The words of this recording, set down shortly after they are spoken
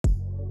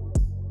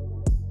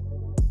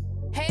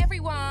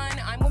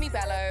I'm Wunmi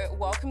Bello.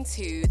 Welcome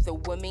to the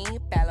Wunmi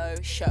Bello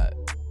Show.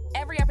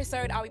 Every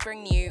episode, I'll be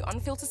bringing you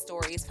unfiltered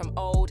stories from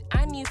old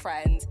and new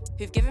friends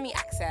who've given me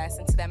access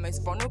into their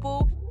most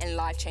vulnerable and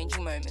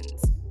life-changing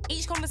moments.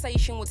 Each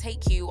conversation will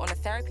take you on a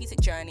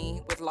therapeutic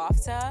journey with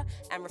laughter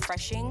and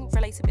refreshing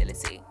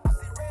relatability.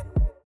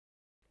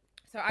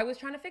 So I was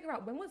trying to figure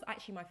out when was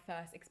actually my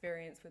first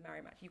experience with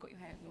Mariam. Actually, you got your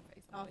hair in your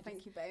face. Oh,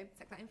 thank you, babe.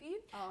 Tuck that in for you.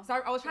 Oh, so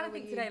I was trying to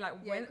think today, like,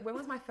 when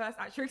was my first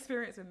actual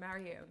experience with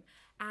Mariam?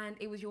 And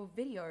it was your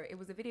video. It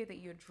was a video that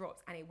you had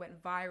dropped and it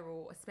went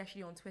viral,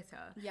 especially on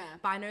Twitter. Yeah.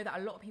 But I know that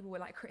a lot of people were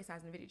like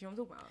criticizing the video. Do you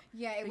know what I'm talking about?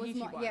 Yeah, it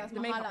was the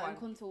my makeup highlight one. and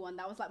contour one.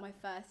 That was like my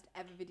first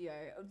ever video.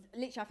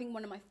 Literally, I think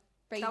one of my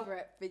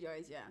favorite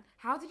videos. Yeah.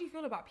 How did you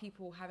feel about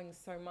people having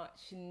so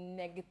much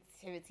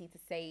negativity to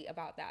say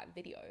about that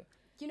video?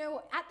 You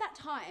know, at that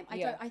time,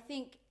 I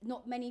think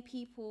not many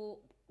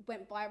people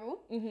went viral,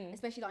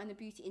 especially like in the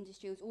beauty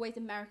industry. It was always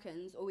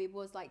Americans, or it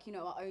was like, you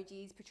know, our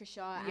OGs,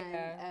 Patricia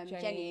and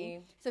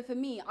Jenny. So for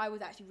me, I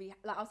was actually really,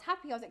 like, I was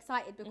happy, I was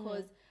excited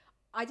because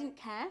I didn't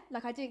care.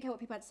 Like, I didn't care what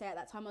people had to say at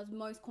that time. I was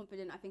most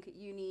confident, I think, at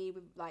uni,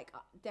 with like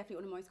definitely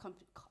one of the most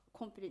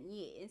confident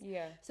years.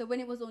 Yeah. So when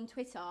it was on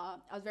Twitter,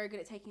 I was very good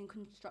at taking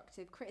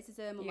constructive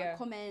criticism on my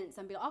comments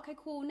and be like, okay,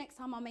 cool, next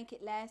time I'll make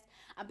it less.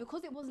 And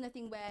because it wasn't a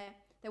thing where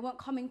they weren't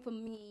coming for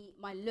me,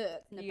 my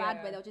look, in a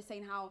bad way, they were just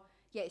saying how,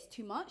 yeah, it's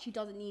too much. She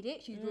doesn't need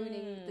it. She's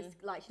ruining this.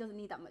 Like, she doesn't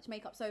need that much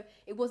makeup. So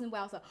it wasn't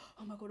where I was like,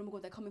 oh my god,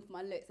 they're coming for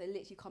my looks. They're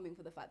literally coming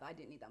for the fact that I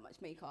didn't need that much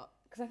makeup.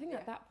 Because I think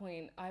at that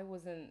point, I don't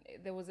know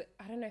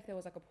if there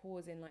was like a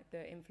pause in like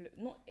the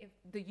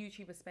the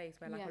YouTuber space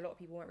where like a lot of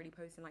people weren't really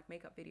posting like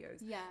makeup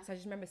videos. Yeah. So I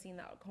just remember seeing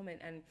that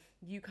comment and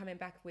you coming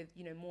back with,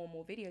 you know, more and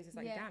more videos. It's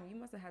like, damn, you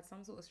must have had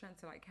some sort of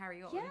strength to like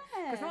carry on. Yeah.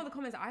 Because some of the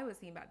comments I was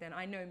seeing back then,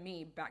 I know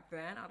me back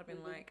then, I'd have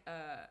been like,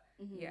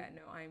 yeah,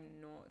 no, I'm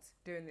not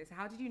doing this.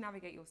 How did you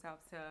navigate yourself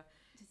to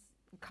just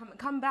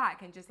come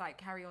back and just like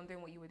carry on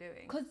doing what you were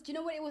doing? Because do you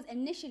know what it was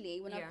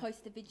initially when I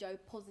posted the video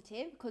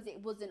positive, because it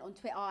wasn't on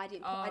Twitter. I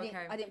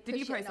didn't. Did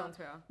you post it on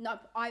Twitter? No,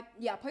 I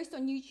posted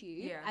on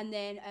YouTube, and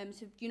then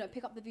to, you know,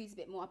 pick up the views a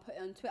bit more, I put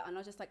it on Twitter, and I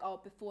was just like,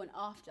 oh, before and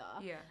after.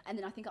 Yeah. And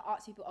then I think I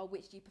asked people, oh,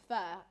 which do you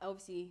prefer?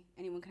 Obviously,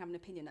 anyone can have an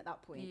opinion at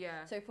that point.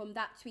 Yeah. So from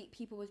that tweet,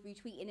 people was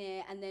retweeting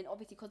it, and then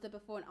obviously because the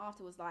before and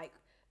after was like,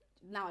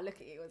 now I look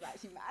at it, it was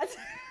actually mad.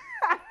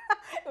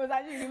 It was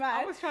actually really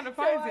mad. I was trying to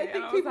find it. I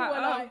think people were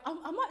like,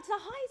 I might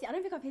hide it. I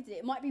don't think I've hidden it.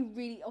 It might be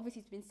really,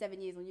 obviously it's been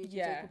 7 years on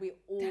YouTube, so it's probably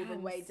all the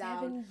way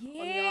down 7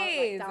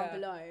 years. On the down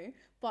below.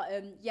 But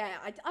I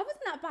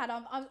wasn't that bad.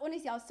 I was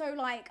honestly, I was so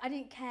like, I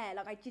didn't care.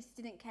 Like, I just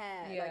didn't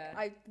care. Yeah.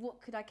 Like,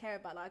 what could I care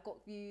about? Like, I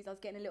got views. I was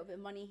getting a little bit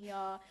of money here.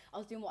 I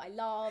was doing what I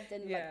loved,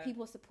 and like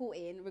people were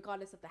supporting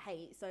regardless of the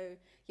hate. So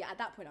yeah, at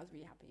that point, I was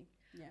really happy.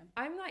 Yeah.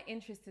 I'm like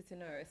interested to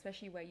know,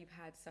 especially where you've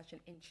had such an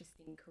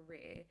interesting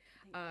career.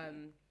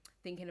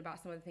 Thinking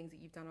about some of the things that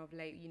you've done of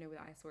late, you know, with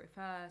I Saw It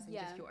First and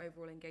just your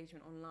overall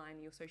engagement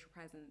online, your social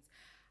presence.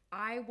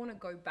 I want to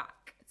go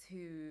back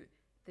to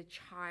the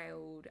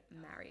child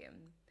Mariam,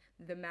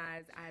 the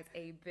Maz as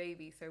a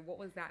baby. So what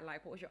was that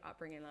like? What was your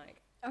upbringing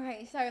like?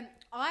 Okay, so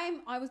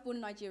I was born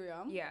in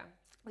Nigeria. Yeah.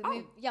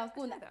 I was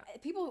born there.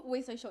 People are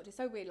always so shocked. It's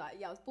so weird.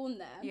 Like, I was born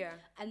there. Yeah.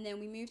 And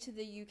then we moved to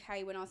the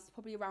UK when I was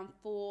probably around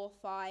 4,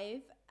 5.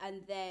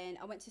 And then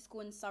I went to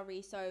school in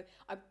Surrey. So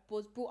I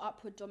was brought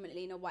up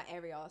predominantly in a white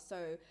area.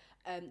 So,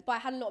 but I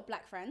had a lot of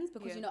black friends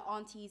because, you know,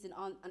 aunties and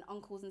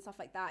uncles and stuff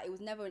like that. It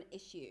was never an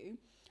issue.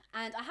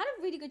 And I had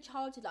a really good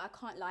childhood, like, I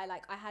can't lie.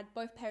 Like, I had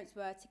both parents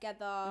were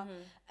together.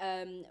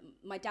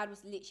 My dad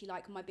was literally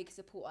like my biggest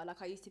supporter.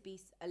 Like, I used to be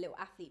a little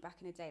athlete back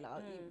in the day.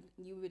 Like,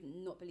 you would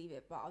not believe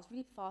it, but I was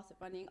really fast at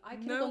running. I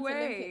could have gone to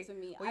Olympics with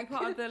me. Were you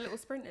part of the little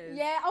sprinters?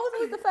 Yeah, I was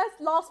always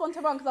the last one to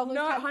run because I was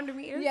 100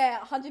 meters. Yeah,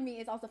 100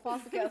 meters. I was the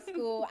fastest girl at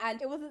school,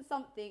 and it wasn't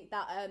something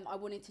that I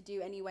wanted to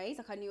do anyways.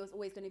 Like, I knew I was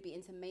always going to be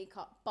into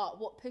makeup, but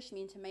what pushed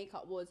me into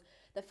makeup was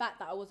the fact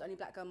that I was the only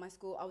black girl in my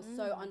school. I was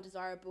so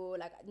undesirable.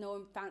 Like, no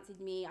one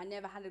fancied me. I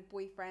never had a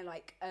boyfriend,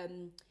 like,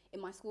 in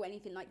my school,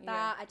 anything like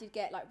that. I did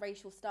get, like,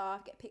 racial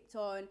stuff, get picked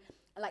on.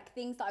 Like,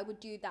 things that I would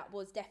do that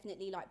was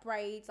definitely, like,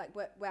 braids, like,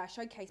 where I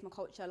showcased my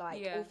culture,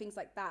 like, all things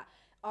like that.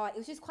 It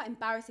was just quite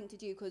embarrassing to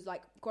do because,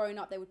 like, growing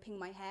up, they would ping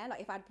my hair. Like,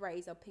 if I had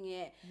braids, they'll ping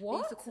it. What? They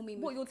used to call me...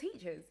 What, your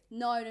teachers?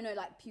 No,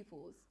 like,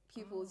 pupils.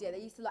 Yeah, they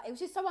used to, like, it was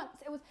just so...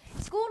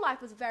 School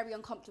life was very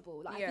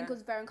uncomfortable. Like, I think it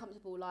was very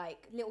uncomfortable.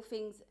 Like, little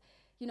things...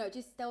 You know,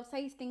 just they'll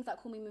say things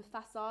like call me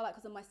Mufasa, like,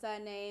 because of my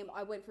surname.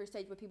 I went through a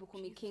stage where people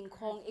call me King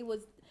Kong. It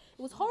was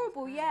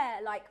horrible, yeah.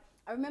 Like,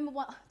 I remember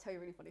I'll tell you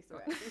a really funny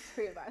story. It's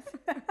really embarrassing.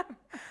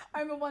 I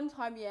remember one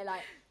time,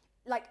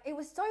 like it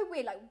was so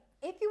weird. Like,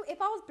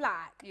 if I was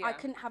black, I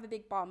couldn't have a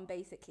big bum,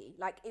 basically.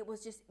 Like, it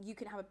was just, you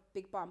can have a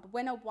big bum. But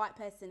when a white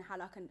person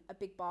had like a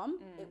big bum,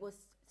 it was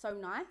so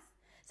nice.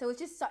 So it was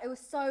just it was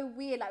so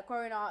weird. Like,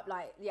 growing up,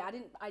 like,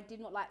 I did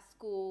not like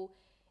school.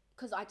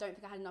 Because I don't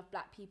think I had enough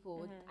black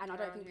people, and I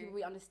don't think people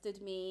really understood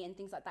me and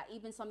things like that.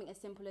 Even something as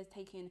simple as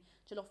taking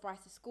jollof rice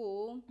to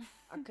school,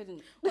 I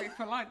couldn't. Wait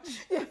for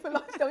lunch. Yeah, for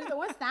lunch. I was like,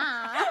 what's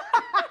that?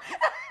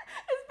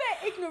 It's a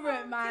bit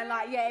ignorant, man.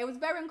 Like, yeah, it was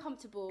very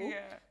uncomfortable. Yeah.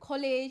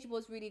 College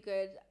was really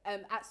good.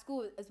 At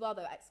school as well,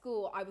 though. At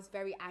school, I was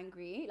very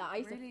angry. Like, I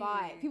used to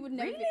fight. People would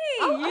never. Really?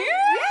 I'll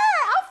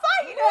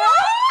fight. You know.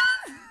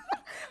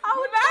 I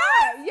would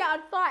fight. Yeah,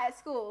 I'd fight at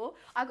school.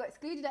 I got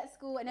excluded at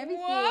school and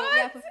everything. What?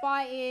 Yeah, for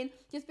fighting.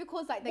 Just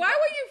because, like, why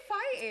were you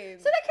fighting?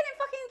 So they couldn't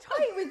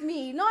fucking fight with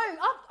me. No,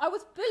 I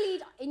was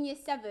bullied in year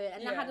 7,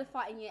 and I had a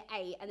fight in year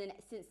 8, and then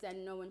since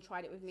then, no one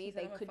tried it with me.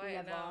 They could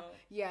never. Now.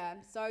 Yeah.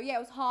 So yeah, it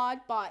was hard,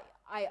 but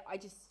I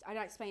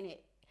don't explain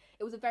it.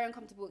 It was a very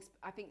uncomfortable.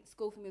 I think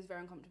school for me was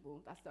very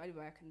uncomfortable. That's the only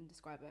way I can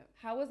describe it.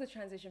 How was the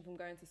transition from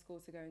going to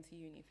school to going to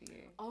uni for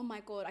you? Oh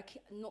my god,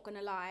 I'm not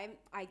gonna lie.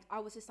 I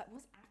was just like,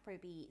 what's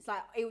Afrobeats?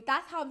 Like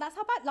that's how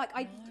bad. Like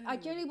I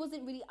generally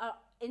wasn't really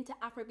into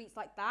Afrobeats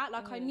like that.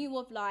 Like I knew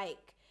of like,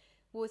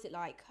 what was it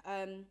like?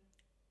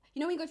 You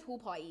know when you go to hall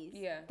parties,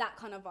 that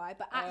kind of vibe.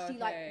 But actually,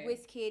 like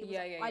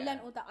WizKid, I learned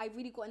all that. I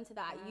really got into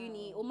that at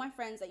uni. All my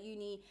friends at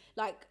uni,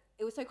 like.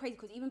 It was so crazy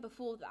because even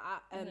before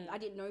that, I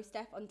didn't know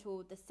Steph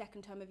until the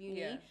second term of uni.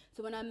 Yeah.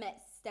 So when I met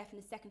Steph in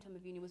the second term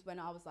of uni was when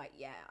I was like,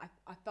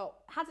 I felt,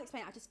 how to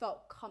explain it, I just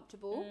felt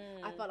comfortable.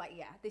 I felt like,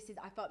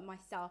 I felt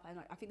myself, and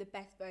like, I think the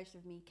best version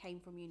of me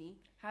came from uni.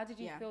 How did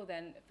you feel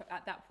then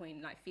at that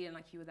point, like feeling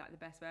like you were like the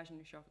best version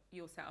of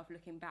yourself,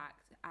 looking back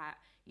at,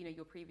 you know,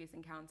 your previous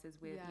encounters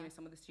with, you know,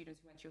 some of the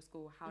students who went to your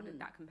school? How did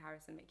that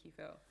comparison make you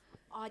feel?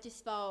 I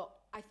just felt,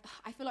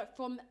 I feel like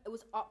it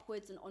was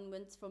upwards and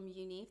onwards from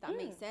uni, if that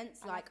makes sense.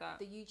 Like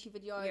the YouTube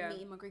video,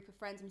 meeting my group of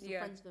friends, I'm still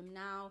friends with them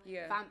now.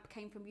 Vamp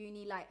came from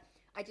uni, like,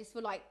 I just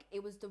feel like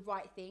it was the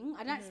right thing.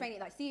 I don't explain it,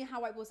 like seeing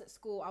how I was at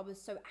school, I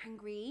was so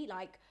angry,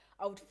 like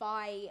I would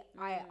fight.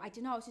 I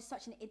don't know, I was just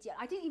such an idiot.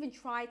 I didn't even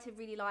try to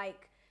really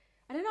like,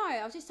 I don't know,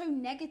 I was just so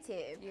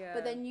negative.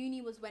 But then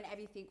uni was when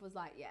everything was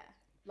like,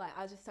 like,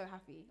 I was just so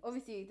happy.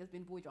 Obviously, there's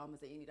been boy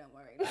dramas at uni, don't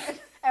worry.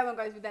 Like, everyone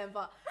goes with them.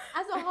 But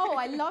as a whole,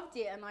 I loved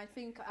it. And I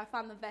think I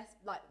found the best,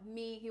 like,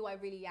 me, who I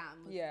really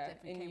am, was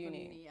definitely came from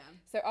uni.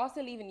 So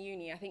after leaving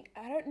uni, I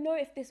don't know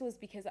if this was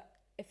because,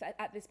 if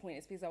at this point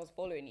it's because I was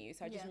following you.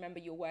 So I just remember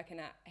you were working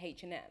at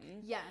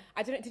H&M. Yeah.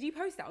 I don't know, did you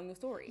post that on your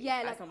story?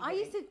 Yeah, like, I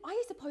used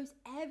to post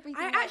everything.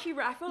 I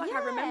feel like I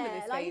remember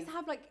this phase. Like, I used to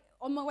have, like,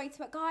 on my way to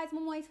work, guys, I'm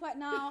on my way to work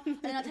now.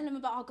 And then I tell them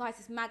about, oh, guys,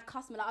 this mad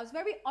customer. Like, I was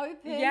very open.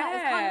 Yeah. I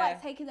was kind of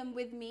like taking them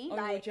with me. On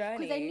like, your journey.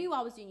 Because they knew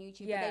I was doing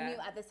YouTube, but they knew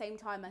at the same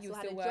time I still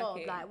had a job.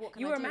 Like, what can I do?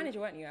 You were a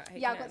manager, weren't you, at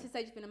H&M? Yeah, I got to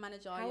stage of being a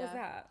manager. How was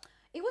that?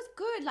 It was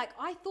good. Like,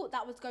 I thought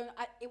that was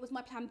it was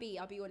my plan B,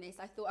 I'll be honest.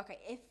 I thought,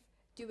 okay,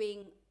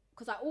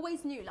 because I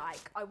always knew,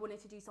 like, I wanted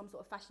to do some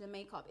sort of fashion and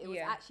makeup. It was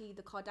actually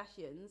the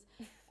Kardashians.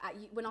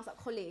 When I was at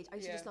college, I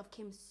used to just love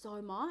Kim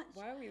so much.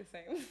 Why are we the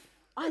same?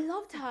 I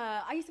loved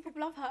her. I used to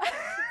probably love her.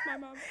 My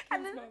mum.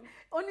 And then,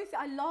 honestly,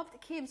 I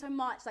loved Kim so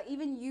much. Like,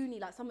 even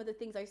uni, like, some of the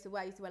things I used to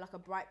wear like a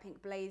bright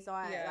pink blazer.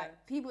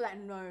 Like, people that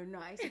know.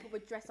 I used to probably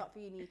dress up for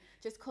uni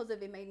just because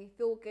of it made me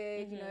feel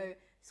good. You know,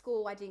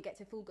 school, I didn't get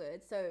to feel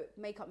good. So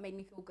makeup made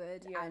me feel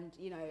good. Yeah. And,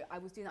 you know, I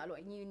was doing that a lot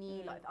in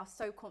uni. Like, I was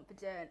so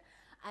confident.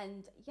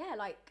 And,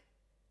 I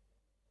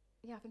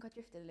think I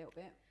drifted a little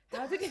bit.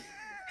 How did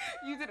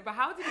you did it, but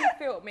how did you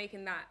feel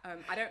making that?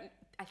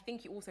 I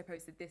think you also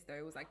posted this though.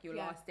 It was like your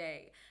last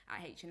day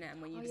at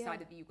H&M when you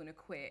decided that you were gonna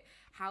quit.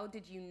 How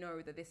did you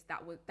know that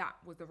that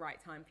was the right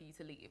time for you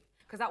to leave?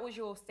 Because that was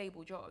your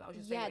stable job. That was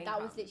your stable income.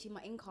 That was literally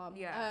my income.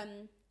 Yeah.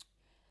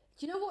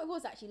 Do you know what it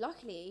was actually?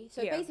 Luckily,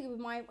 so basically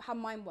with how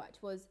mine worked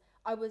was,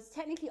 I was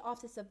technically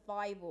after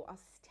survival. I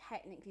was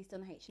technically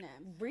still in H&M.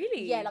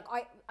 Really? Yeah,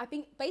 like I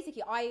think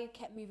basically I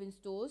kept moving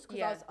stores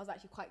because I was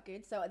actually quite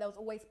good. So there was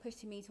always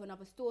pushing me to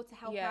another store to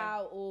help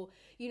out, or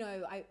you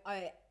know,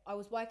 I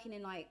was working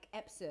in like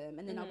Epsom,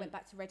 and then I went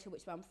back to Red Hill,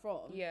 which is where I'm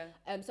from. Yeah.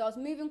 So I was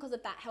moving because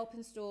of that,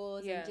 helping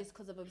stores, and just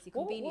because of obviously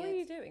convenience. What were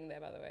you doing there,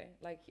 by the way?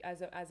 Like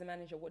as a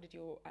manager, what did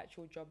your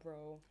actual job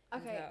role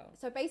entail?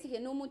 So basically,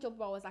 a normal job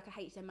role as like a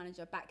H&M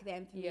manager back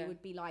then for me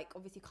would be like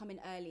obviously coming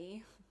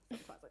early.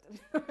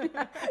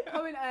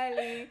 Coming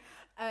early,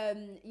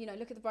 you know,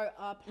 look at the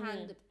rota,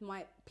 plan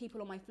my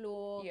people on my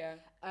floor,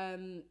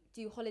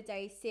 do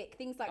holiday, sick,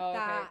 things like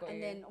that. Okay,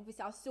 and then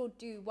obviously I'll still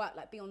do work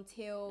like be on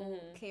till,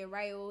 clear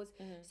rails.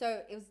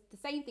 So it was the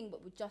same thing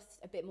but with just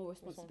a bit more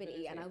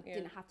responsibility, and I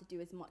didn't have to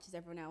do as much as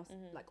everyone else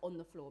like on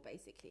the floor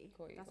basically.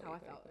 That's how I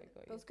felt.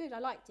 It was good, I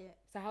liked it.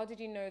 So how did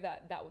you know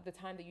that the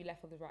time that you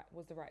left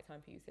was the right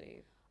time for you to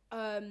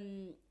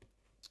leave?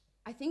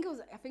 I think it was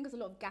a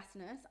lot of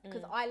gasness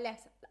because I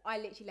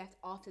literally left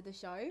after the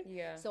show.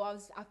 Yeah. So I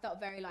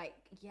felt very like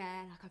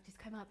I've just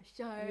come out of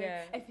the show.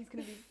 Yeah. Everything's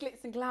gonna be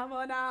glitz and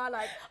glamour now.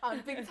 Like I'm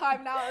big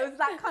time now. It was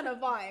that kind of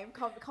vibe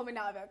coming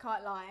out of it. I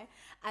can't lie.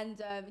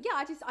 And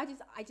I just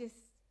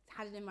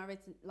handed in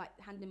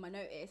my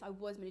notice. I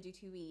was gonna do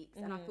 2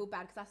 weeks, and I feel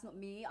bad because that's not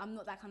me. I'm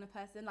not that kind of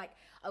person. Like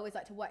I always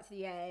like to work to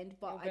the end,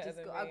 but I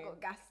got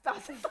gassed.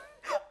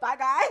 Bye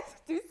guys,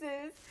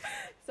 deuces.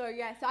 So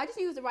I just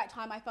knew it was the right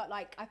time. I felt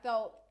like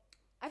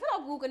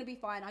we were gonna be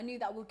fine. I knew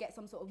that we'll get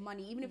some sort of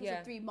money, even if it was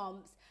for 3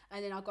 months,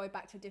 and then I'll go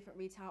back to a different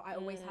retail. I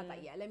always had that.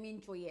 Let me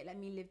enjoy it. Let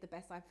me live the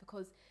best life,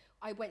 because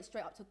I went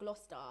straight up to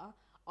Gloucester.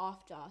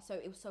 after. So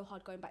it was so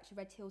hard going back to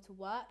Red Hill to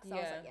work. So I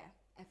was like,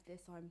 F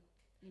this, I'm,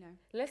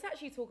 Let's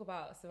actually talk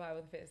about Survival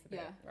of the Fittest a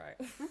bit, right?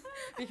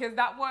 Because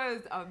that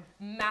was a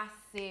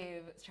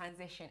massive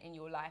transition in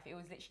your life. It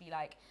was literally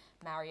like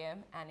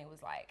Mariam, and it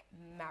was like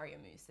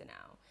Mariam Musa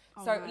now.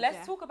 So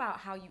let's talk about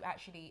how you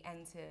actually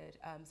entered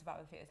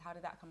Survival of the Fittest. How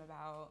did that come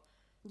about?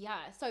 Yeah,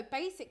 so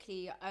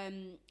basically,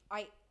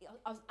 I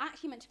was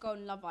actually meant to go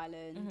on Love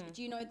Island.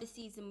 Do you know the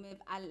season with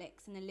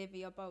Alex and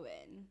Olivia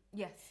Bowen?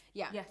 Yes.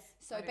 Yeah. Yes.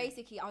 So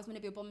basically, I was going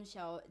to be a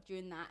bombshell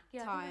during that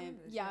time.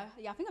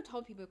 I think I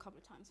told people a couple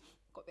of times.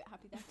 Got a bit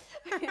happy there.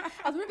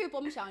 I was going to be a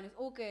bombshell and it was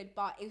all good,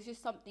 but it was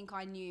just something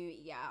I knew,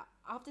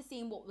 after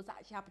seeing what was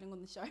actually happening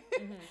on the show,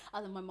 I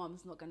thought my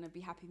mum's not going to be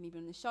happy with me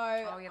being on the show.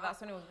 Oh yeah,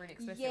 that's when it was really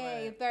explicit.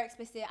 Yeah, very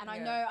explicit. And I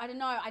know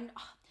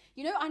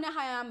how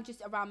I am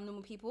just around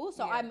normal people.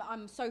 So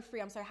I'm so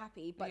free, I'm so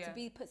happy. But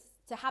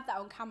to have that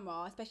on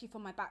camera, especially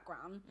from my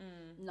background,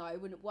 no,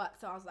 it wouldn't work.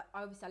 So I was like,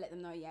 I let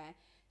them know,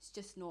 it's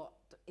just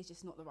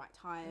not the right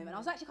time. And I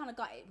was actually kind of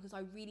gutted because I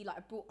really I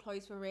brought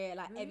clothes for it,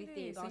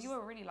 everything. So you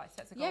were really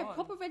set to go on.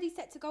 Proper ready,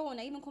 set to go on.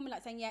 They even called me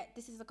saying,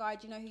 this is the guy,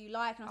 do you know who you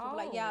like? And I was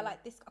probably I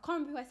like this. I can't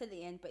remember who I said at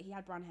the end, but he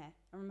had brown hair.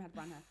 I remember he had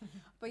brown hair.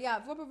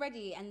 But proper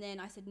ready. And then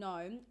I said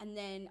no. And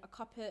then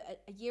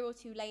a year or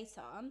two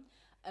later,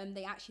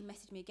 they actually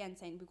messaged me again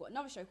saying, we've got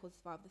another show called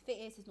Survival of the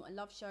Fittest. It's not a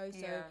love show,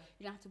 so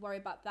you don't have to worry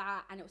about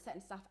that. And it was set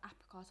in South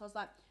Africa. So I was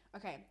like,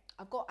 okay,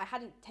 I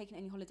hadn't taken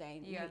any holiday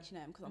in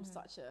H&M because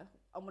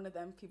I'm one of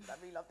them people that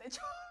really love their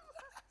job.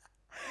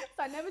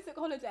 So I never took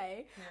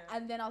holiday.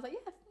 And then I was like,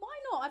 why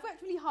not? I've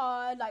worked really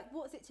hard.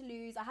 What's it to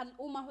lose?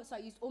 I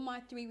used all my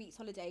 3 weeks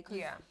holiday because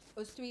it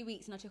was 3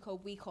 weeks and I took a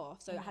week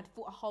off. So I had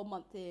a whole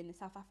month in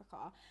South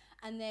Africa.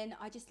 And then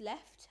I just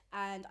left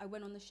and I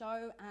went on the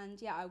show and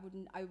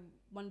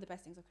one of the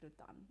best things I could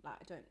have done.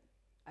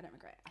 I don't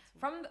regret it at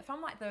all.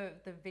 From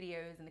the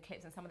videos and the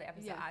clips and some of the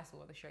episodes I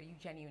saw of the show, you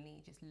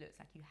genuinely just looked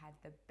like you had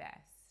the best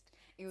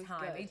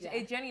time.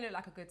 It genuinely looked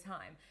like a good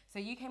time. So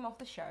you came off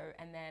the show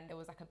and then there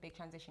was a big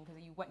transition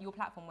because your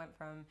platform went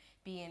from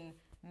being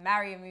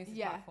Mariam Musa's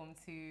platform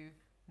to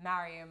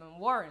Mariam and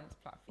Warren's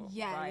platform.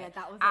 Right?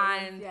 That was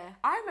and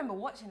I remember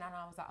watching that and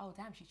I was like, oh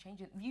damn,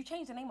 you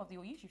changed the name of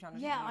your YouTube channel.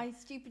 I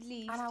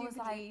stupidly I was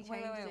like,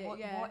 wait,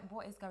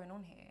 what is going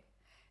on here?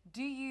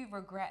 Do you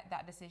regret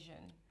that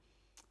decision?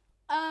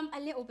 A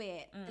little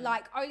bit,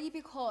 only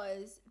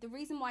because the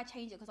reason why I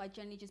changed it because I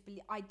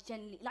genuinely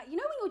when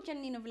you're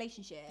genuinely in a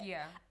relationship,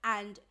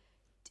 and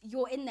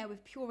you're in there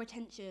with pure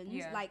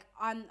intentions,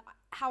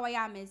 how I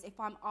am is if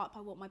I'm up,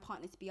 I want my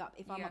partner to be up.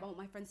 If I'm up, I want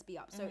my friends to be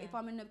up. So if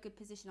I'm in a good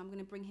position, I'm going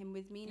to bring him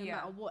with me no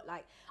matter what.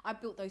 I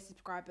built those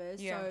subscribers,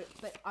 so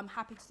but I'm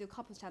happy to do a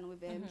couples channel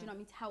with him. Do you know what I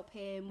mean? To help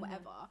him,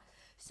 whatever.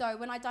 So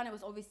when I done it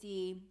was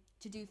obviously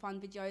to do fun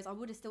videos. I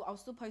was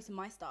still posting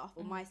my stuff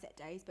on my set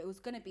days, but it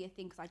was going to be a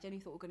thing because I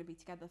genuinely thought we were going to be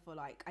together for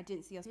I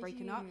didn't see us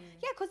breaking up.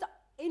 Yeah, because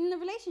in the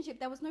relationship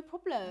there was no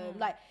problem.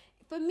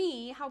 For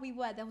me, how we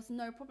were, there was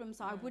no problem.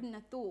 So I wouldn't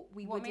have thought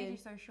we would. What made you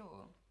so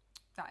sure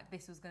that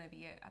this was going to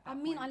be it at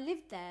that point? I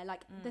lived there.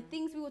 The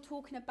things we were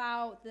talking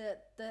about, the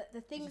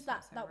things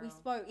that we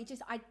spoke,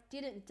 I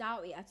didn't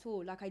doubt it at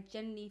all. I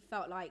genuinely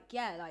felt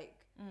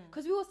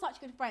because we were such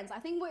good friends. I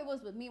think what it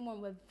was me and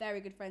Warren were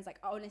very good friends.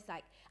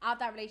 Honestly, out of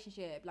that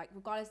relationship,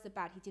 regardless of the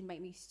bad, he did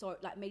make me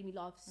made me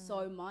laugh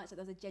so much. There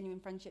was a genuine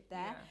friendship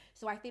there.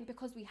 So I think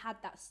because we had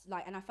that,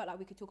 and I felt like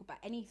we could talk about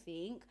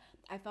anything,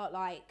 I felt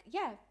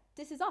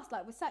this is us.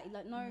 We're set.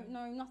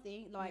 No,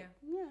 nothing.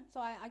 So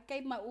I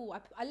gave my all.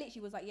 I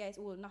literally was it's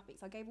all or nothing.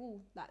 So I gave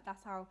all.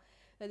 That's how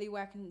the only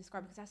way I can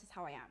describe it because that's just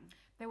how I am.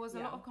 There was a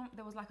lot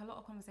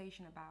of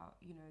conversation about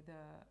the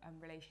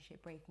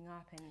relationship breaking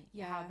up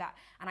and how that,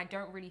 and I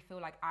don't really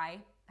feel like I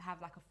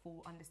have a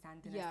full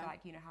understanding as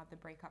to how the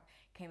breakup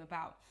came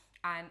about.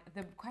 And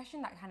the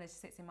question that kind of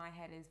sits in my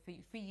head is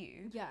for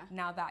you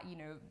now that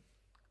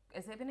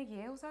has it been a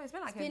year or so? It's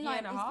been a year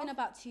and a half. It's been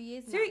about 2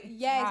 years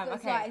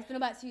now. It's been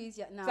about 2 years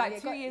now. So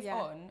 2 years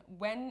on,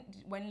 when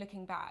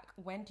looking back,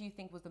 when do you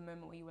think was the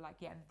moment where you were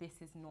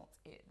this is not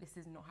it, this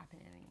is not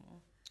happening anymore?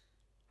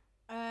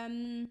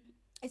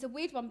 It's a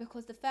weird one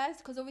because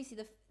obviously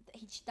the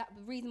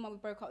reason why we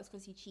broke up was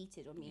because he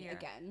cheated on me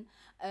again.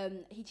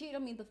 He cheated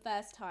on me the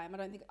first time.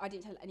 I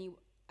didn't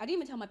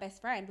even tell my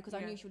best friend because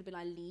I knew she would have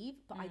been leave,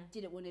 but I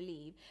didn't want to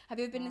leave. Have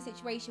you ever been in a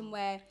situation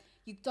where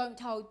you don't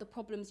tell the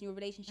problems in your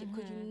relationship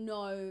because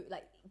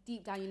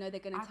deep down they're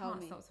going to tell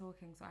me? I can't stop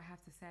talking, so I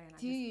have to say.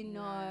 Do you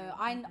know?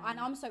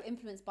 I'm so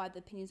influenced by the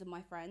opinions of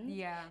my friends.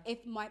 Yeah. If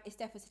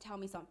Steph was to tell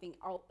me something,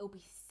 it'll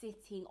be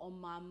sitting on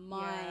my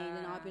mind,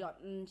 and I'll be like,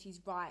 she's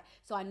right.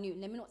 So I knew,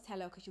 let me not tell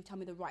her because she'll tell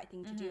me the right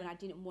thing to do, and I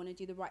didn't want to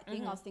do the right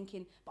thing. I was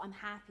thinking, but I'm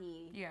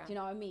happy. Yeah. Do you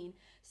know what I mean?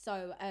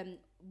 So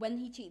when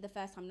he cheated the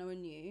first time, no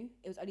one knew.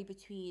 It was only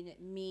between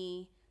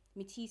me.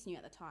 Matisse knew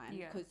at the time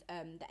because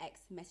the ex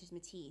messaged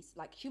Matisse.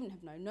 She wouldn't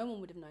have known. No one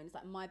would have known.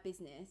 It's my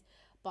business.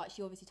 But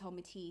she obviously told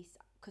Matisse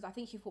because I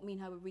think she thought me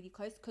and her were really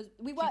close because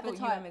we were at the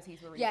time. You and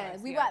Matisse were really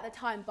close, we were at the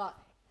time, but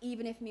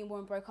even if me and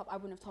Warren broke up, I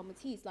wouldn't have told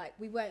Matisse. Like,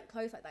 we weren't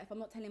close like that. If I'm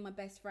not telling my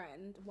best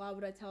friend, why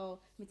would I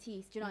tell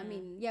Matisse? Do you know what I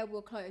mean? Yeah,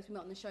 we're close, we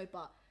met on the show,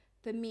 but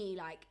for me,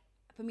 like,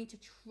 for me to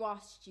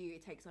trust you,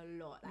 it takes a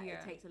lot. Like,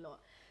 it takes a lot.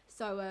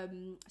 So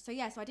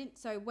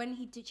so when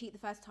he did cheat the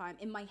first time,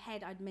 in my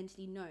head, I'd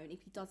mentally known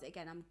if he does it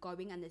again, I'm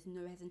going, and there's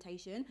no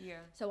hesitation. Yeah.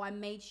 So I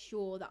made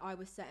sure that I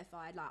was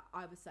certified. Like,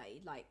 I was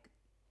certified, like,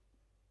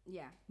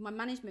 yeah. My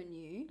management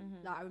knew.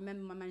 Like, I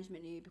remember my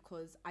management knew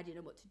because I didn't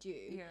know what to do.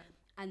 Yeah.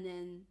 And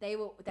then they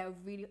were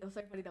really, it was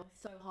so funny, they were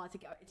so hard to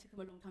get, it took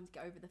them a long time to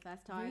get over the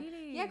first time.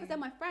 Really? Yeah, because they're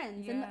my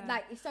friends. Yeah. And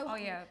like, it's so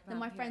hard. They're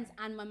my friends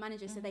and my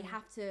manager, so they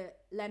have to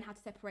learn how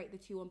to separate the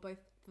two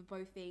for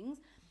both things.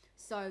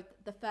 So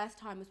the first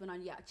time was when I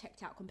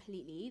checked out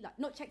completely. Like,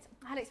 not checked,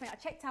 how to explain it?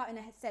 I checked out in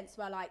a sense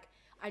where, like,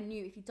 I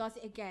knew if he does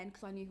it again,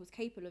 because I knew he was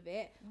capable of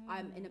it,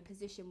 I'm in a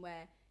position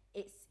where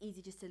it's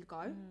easy just to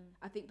go.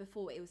 I think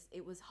before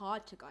it was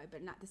hard to go,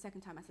 but the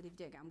second time I said, if you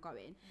do it again, I'm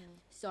going.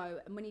 So,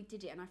 and when he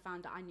did it and I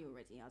found out, I knew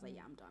already, I was like,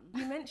 yeah, I'm done.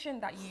 You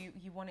mentioned that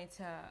you wanted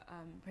to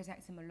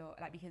protect him a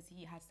lot, like, because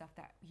he had stuff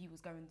that he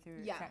was going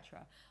through,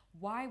 etc.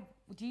 Why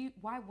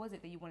was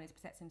it that you wanted to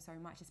protect him so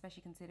much,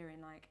 especially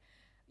considering, like,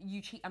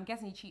 I'm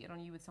guessing he cheated on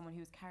you with someone who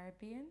was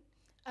Caribbean?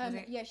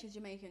 Yeah, she was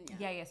Jamaican.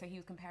 Yeah. So he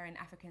was comparing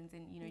Africans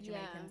and,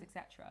 Jamaicans,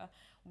 etc.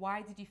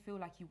 Why did you feel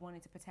like you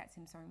wanted to protect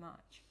him so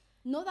much?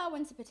 Not that I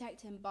wanted to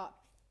protect him, but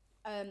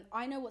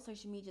I know what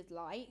social media's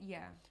like.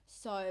 Yeah.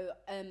 So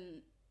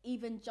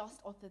even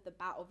just off of the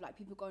bat of, like,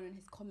 people going in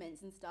his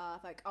comments and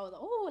stuff, like, I was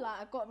like, oh, like,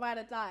 I've got ride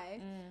or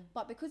die.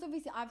 But because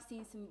obviously I've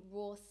seen some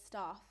raw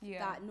stuff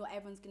that not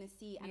everyone's gonna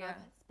see, and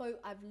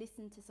I've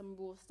listened to some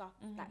raw stuff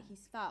that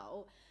he's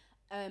felt.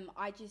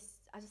 I just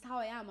how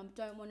I am. I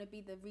don't want to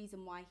be the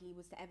reason why he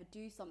was to ever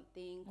do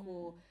something,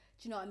 or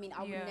do you know what I mean?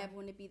 I would never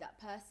want to be that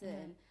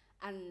person.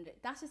 And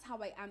that's just how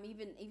I am.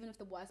 Even if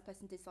the worst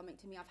person did something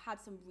to me, I've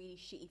had some really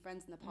shitty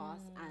friends in the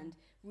past and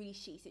really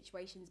shitty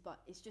situations, but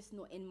it's just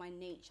not in my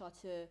nature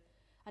to,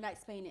 and I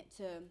explain it,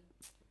 to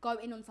go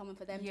in on someone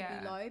for them to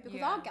be low,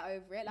 because I'll get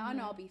over it. Like, I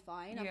know I'll be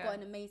fine. I've got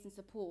an amazing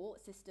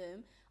support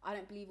system. I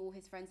don't believe all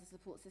his friends are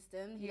support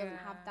system. He doesn't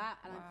have that,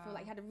 and I feel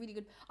like he had a really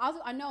good.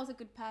 I know I was a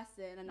good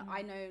person, and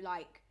I know,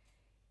 like,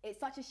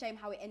 it's such a shame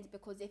how it ended,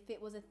 because if it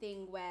was a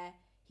thing where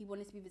he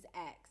wanted to be with his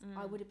ex,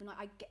 I would have been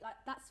like,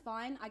 that's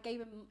fine. I gave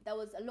him, there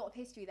was a lot of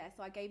history there,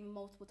 so I gave him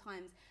multiple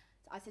times.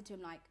 I said to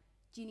him, like,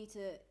 do you need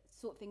to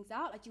sort things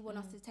out? Like, do you want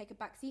us to take a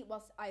back seat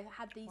whilst I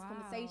had these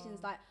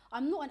conversations? Like,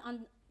 I'm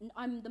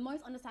the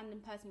most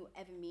understanding person you'll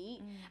ever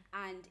meet,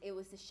 and it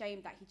was a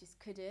shame that he just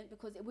couldn't,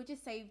 because it would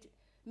just saved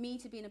me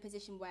to be in a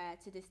position where,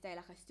 to this day,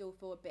 like, I still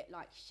feel a bit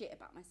like shit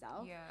about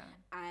myself,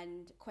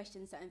 and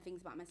question certain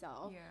things about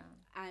myself,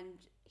 and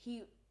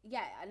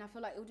and I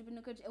feel like it would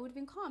have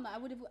been calm. Like,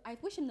 I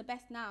wish him the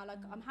best now. Like,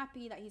 I'm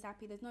happy that he's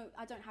happy.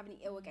 I don't have any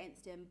ill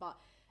against him, but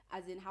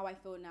as in how I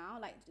feel now,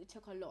 like, it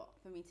took a lot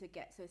for me to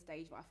get to a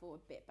stage where I feel a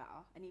bit better,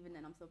 and even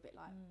then I'm still a bit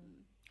like.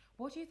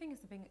 What do you think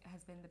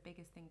has been the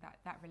biggest thing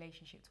that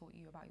relationship taught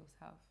you about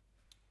yourself?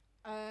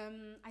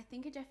 I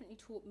think it definitely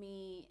taught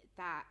me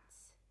that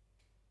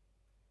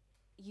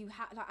you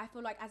have, like, I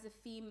feel like as a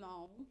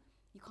female,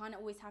 you kind of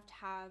always have to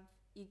have,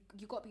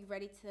 you got to be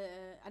ready to,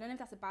 I don't know if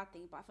that's a bad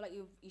thing, but I feel like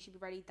you should be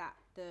ready that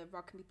the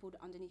rug can be pulled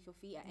underneath your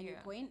feet at any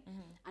point.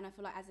 And I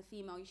feel like as a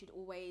female, you should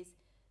always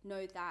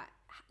know that,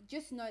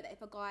 just know that if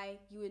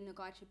you and a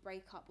guy should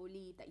break up or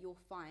leave, that you're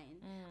fine.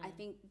 I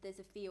think there's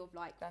a fear of,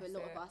 like, for a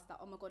lot of us, that,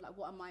 oh my God, like,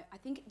 what am I, I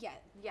think, it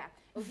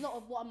was a lot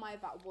of what am I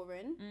about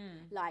Warren,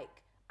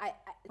 like,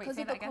 Wait,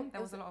 say that again?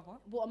 There was a lot of what?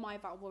 What am I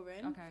about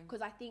Warren? Okay.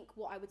 Because I think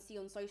what I would see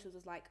on socials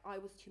was, like, I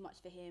was too much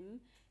for him.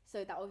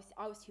 So that obviously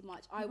I was too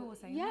much. People were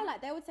saying that?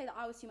 Like, they would say that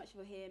I was too much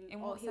for him.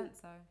 In what sense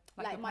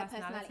though? Like my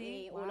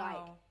personality, or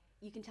like,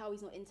 you can tell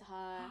he's not into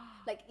her.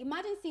 Like,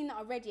 imagine seeing that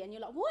already, and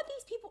you're like, what are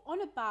these people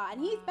on about?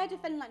 And he's better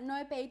defending, like,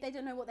 no, babe, they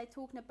don't know what they're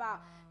talking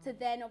about. To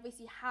then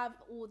obviously have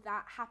all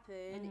that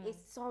happen, it's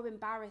so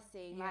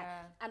embarrassing. Like,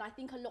 and I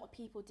think a lot of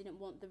people didn't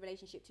want the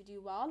relationship to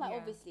do well. Like,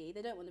 obviously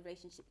they don't want the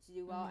relationship to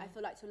do well. I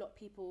feel like to a lot of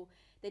people,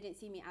 they didn't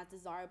see me as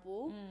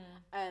desirable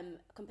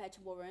compared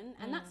to Warren,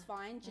 and that's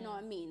fine. Do you know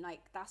what I mean? Like,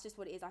 that's just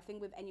what it is. I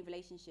think with any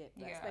relationship,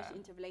 like, especially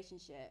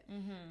interrelationship,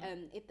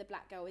 if the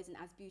black girl isn't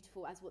as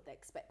beautiful as what they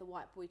expect the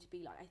white boy to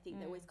be like, I think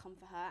they always come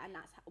for her, and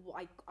that's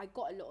what I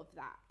got a lot of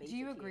that. Basically.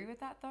 Do you agree with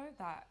that though?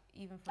 That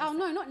even for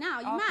no, not now.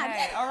 You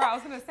mad? All right, I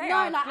was gonna say.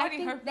 No, like, I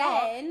think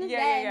then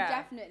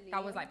definitely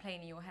that was, like,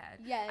 playing in your head.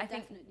 Yeah, I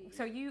definitely. think,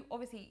 so you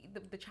obviously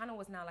the channel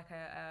was now like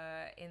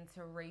a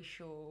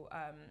interracial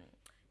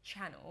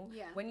channel.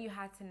 When you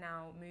had to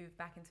now move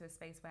back into a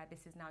space where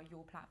this is now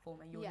your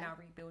platform and you're now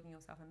rebuilding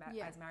yourself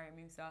as Mariam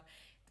Musa,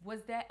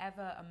 was there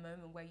ever a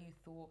moment where you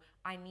thought,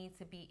 I need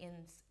to be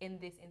in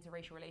this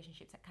interracial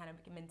relationship to kind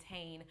of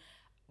maintain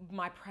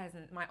my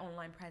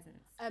online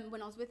presence?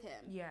 When I was with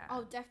him. Yeah.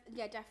 Oh,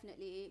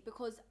 definitely,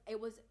 because it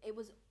was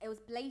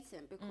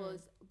blatant. Because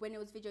when it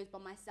was videos by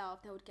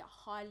myself, they would get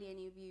hardly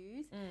any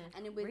views,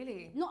 and it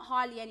would not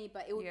hardly any,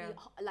 but it would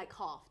be like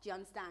half. Do you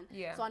understand?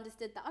 Yeah. So I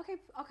understood that.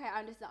 Okay, I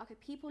understood. Okay,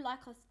 people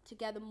like us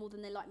together more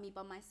than they like me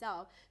by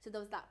myself. So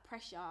there was that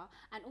pressure,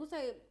 and also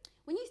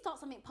when you start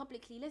something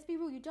publicly, let's be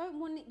real, you don't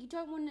want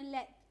to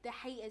let the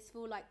haters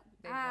feel like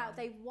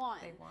they've won.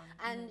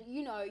 And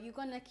you know, you're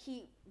gonna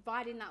keep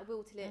riding that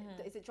wheel till it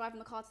is it driving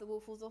the car till the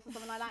wheel falls off or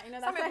something like that, you know,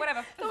 that's something,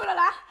 whatever. Something like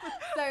that.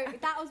 So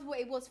that was what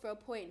it was for a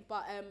point,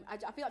 but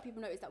I feel like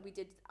people noticed that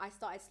I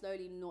started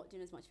slowly not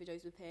doing as much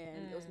videos with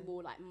him. It was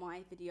more like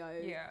my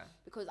videos,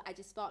 because I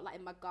just felt like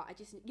in my gut,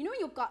 you know, in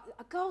your gut,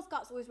 a girl's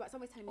gut's always right,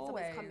 somebody's telling me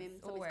something's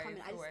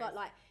coming. I just felt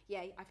like,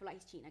 I feel like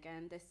he's cheating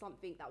again. There's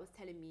something that was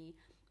telling me,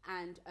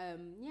 and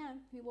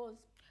he was.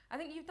 I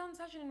think you've done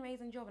such an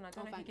amazing job, and I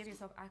don't know if you give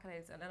yourself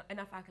accolades,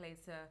 enough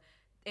accolades to,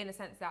 in a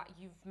sense that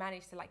you've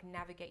managed to like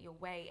navigate your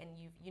way, and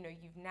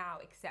you've now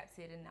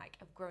accepted and like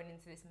have grown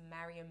into this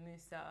Mariam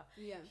Musa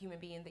human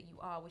being that you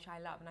are, which I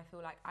love. And I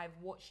feel like I've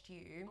watched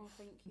you,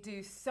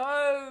 do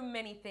so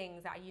many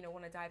things that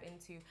want to dive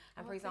into.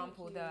 And for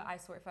example, the I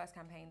Saw It First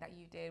campaign that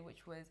you did,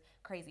 which was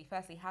crazy.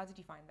 Firstly, how did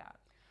you find that?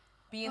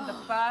 Being the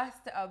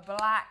first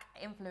black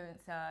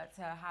influencer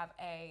to have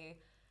a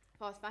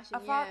fast fashion,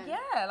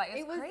 like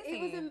it was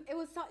crazy. It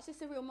was such a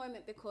surreal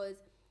moment, because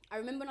I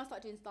remember when I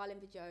started doing styling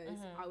videos,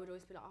 I would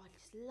always be like, I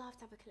just love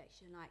to have a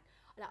collection. Like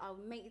I'll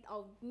make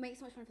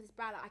so much money for this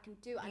brand that I can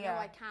do it. I know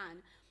I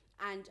can.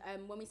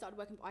 And when we started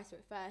working for I Saw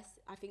It First,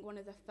 I think one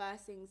of the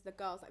first things the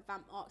girls like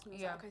Vamp asked me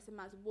was like, okay, so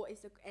Maz, what is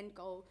the end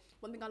goal?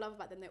 One thing I love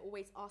about them, they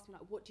always ask me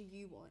like, what do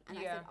you want? And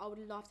I said, I would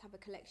love to have a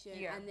collection.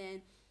 And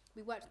then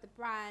we worked with the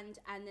brand,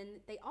 and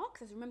then they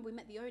asked us. Remember, we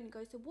met the owner and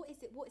goes, so what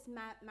is it? What is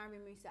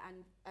Mariam Musa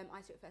and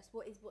I Saw It First?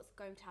 What's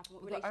going to happen?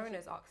 What the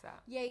owners asked that?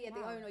 Yeah,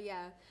 the owner,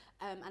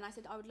 and I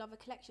said I would love a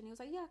collection. He was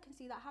like, yeah, I can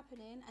see that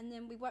happening. And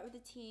then we worked with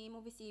the team.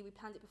 Obviously, we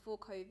planned it before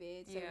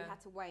COVID, so we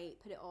had to wait,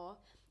 put it off.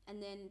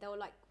 And then they were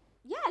like,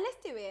 yeah, let's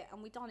do it,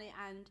 and we done it.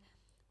 And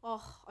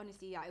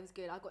honestly, it was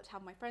good. I got to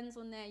have my friends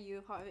on there. You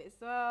were part of it as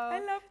well. I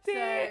loved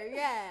it. So,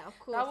 yeah, of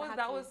course.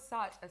 That was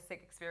such a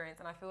sick experience,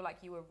 and I feel like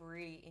you were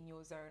really in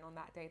your zone on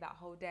that day, that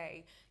whole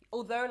day.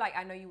 Although, like,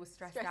 I know you were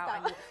stressed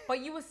out. But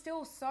you were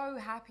still so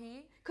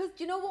happy. Because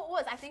do you know what it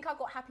was? I think I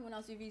got happy when I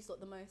was with you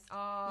the most.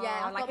 Oh,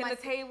 yeah, like in the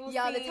table scene.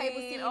 Yeah, the table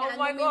scene. Oh and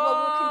my then God. we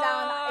were walking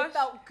down. It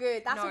felt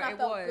good. That's when I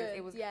felt good.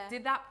 It was. Yeah.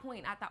 At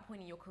that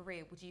point in your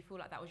career, would you feel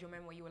like that was your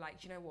moment where you were like,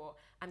 do you know what?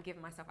 I'm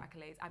giving myself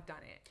accolades. I've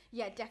done it.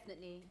 Yeah,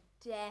 definitely.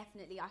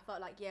 I felt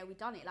like, we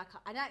done it. Like,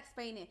 I don't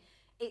explain it.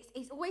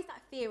 It's always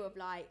that fear of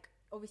like,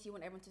 obviously you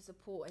want everyone to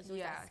support, and so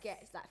it's that scare,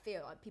 it's that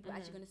fear like people are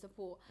actually going to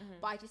support.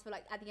 But I just feel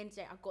like at the end of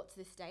the day I got to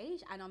this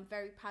stage, and I'm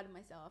very proud of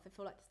myself. I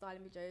feel like the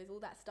styling videos, all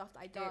that stuff that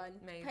I done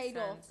paid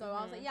off. So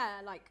I was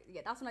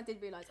like, that's when I did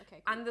realise,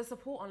 okay, cool. And the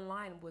support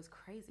online was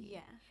crazy. Yeah,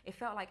 it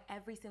felt like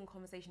every single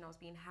conversation I was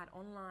being had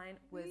online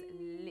was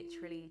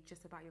literally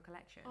just about your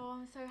collection. Oh,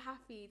 I'm so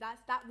happy.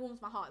 That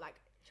warms my heart. Like,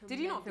 did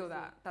you not feel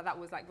that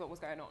was like what was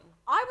going on?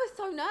 I was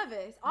so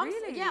nervous.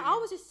 Really? I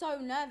was just so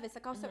nervous.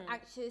 Like, I was so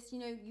anxious.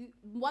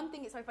 One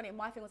thing, it's so funny.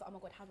 My thing was, oh my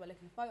God, how do I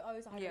look in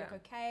photos? I hope I look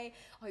okay.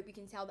 I hope you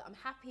can tell that I'm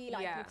happy.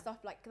 Like, stuff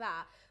like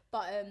that.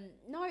 But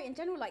no, in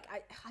general, like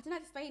I don't know how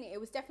to explain it. It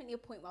was definitely a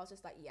point where I was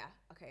just like,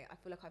 okay, I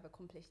feel like I've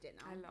accomplished it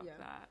now. I love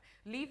that.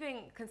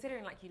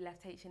 Considering like you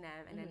left H&M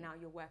and then now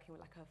you're working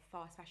with like a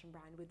fast fashion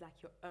brand with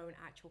like your own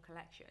actual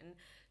collection,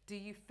 do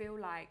you feel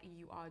like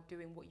you are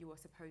doing what you were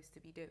supposed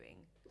to be doing?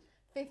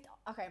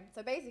 Okay,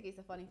 so basically it's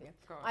a funny thing.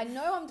 I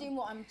know I'm doing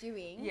what I'm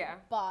doing,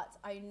 but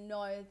I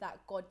know that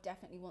God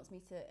definitely wants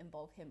me to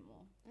involve him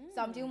more.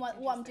 So I'm doing what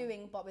I'm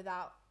doing, but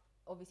without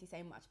obviously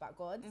saying much about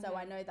God. So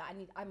I know that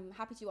I'm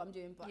happy to do what I'm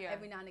doing, but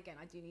every now and again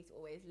I do need to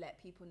always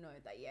let people know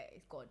that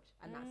it's God,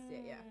 and that's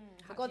it.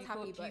 So God's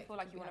happy. Do you feel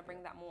like you want to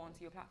bring that more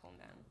onto your platform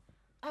then?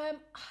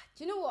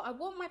 Do you know what? I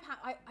want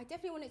I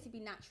definitely want it to be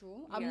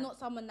natural. I'm not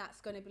someone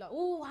that's going to be like,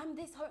 oh, I'm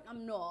this.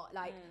 I'm not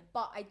like,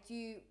 but I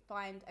do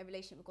find a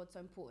relationship with God so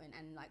important,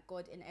 and like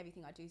God in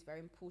everything I do is very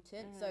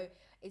important. So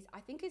I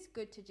think it's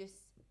good to just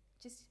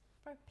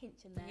throw a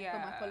pinch in there for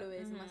my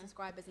followers and my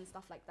subscribers and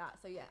stuff like that.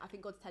 So I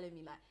think God's telling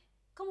me like,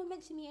 come on,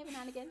 mention me every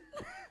now and again.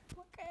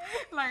 Okay.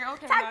 Like,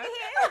 okay. Tag me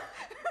here.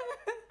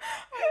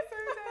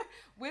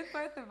 With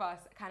both of us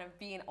kind of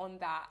being on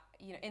that,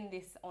 in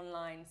this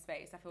online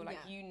space, I feel like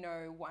you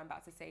know what I'm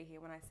about to say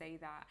here when I say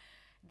that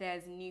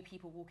there's new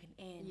people walking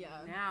in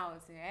now.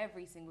 So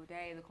every single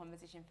day, the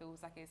conversation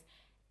feels like it's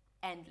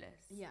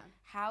endless. Yeah.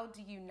 How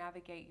do you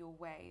navigate your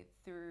way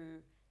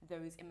through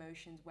those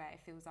emotions where it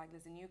feels like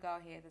there's a new girl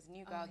here, there's a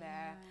new girl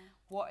there?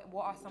 What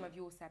are some of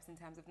your steps in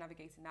terms of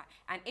navigating that?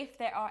 And if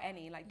there are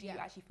any, like, do you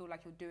actually feel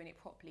like you're doing it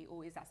properly,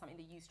 or is that something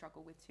that you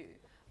struggle with too?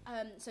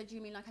 So do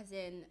you mean like as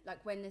in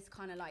like when there's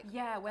kind of like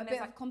when a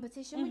bit of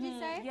competition, would you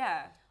say?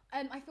 Yeah.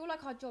 I feel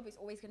like our job is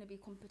always going to be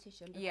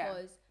competition,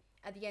 because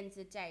at the end of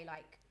the day,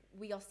 like,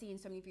 we are seeing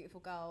so many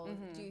beautiful girls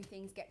do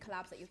things, get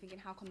collabs that you're thinking,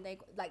 how come they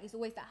got, like, it's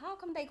always that, how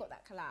come they got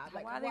that collab?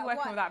 Like, why are they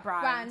working with that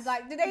brand?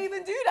 Like, did they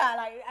even do that?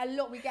 Like,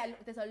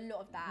 there's a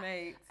lot of that.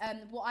 Mate.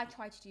 What I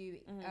try to do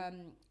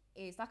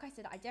is, like I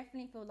said, I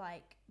definitely feel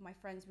like my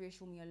friends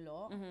reassure me a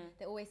lot.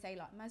 They always say,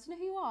 like, Maz, do you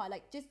know who you are?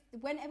 Like, just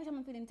every time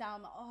I'm feeling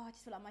down, like, oh, I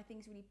just feel like my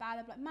thing's really bad,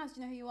 I'm like, Maz,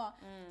 do you know who you are?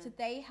 So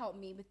they help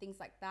me with things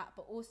like that.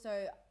 But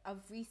also, of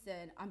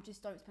recent, I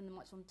just don't spend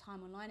much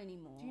time online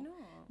anymore. Do you know?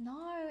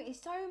 No,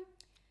 it's so,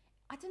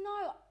 I don't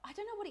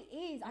know what it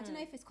is. I don't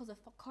know if it's because of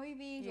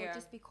COVID or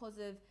just because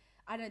of,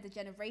 I don't know, the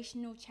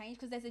generational change,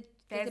 because there's a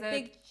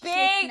big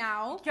shift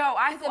now. Yo,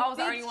 I thought I was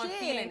the only one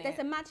feeling it. There's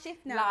a mad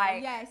shift now.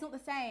 Like, yeah, it's not the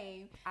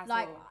same.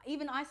 Like,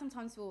 even I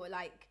sometimes feel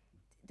like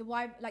I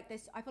feel like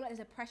there's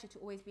a pressure to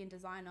always be in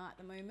designer at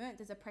the moment.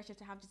 There's a pressure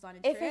to have designer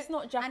if it's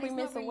not Jackie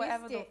Miss or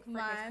whatever the frick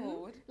it's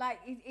called.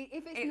 Like,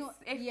 if it's not,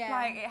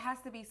 like, it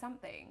has to be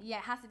something. Yeah,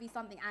 it has to be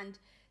something. And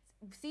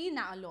seeing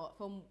that a lot,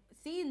 from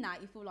seeing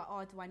that, you feel like,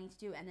 oh, do I need to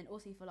do it? And then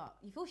also you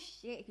feel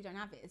shit if you don't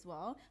have it as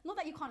well. Not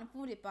that you can't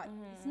afford it, but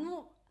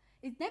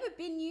it's never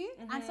been you,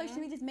 and social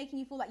media is making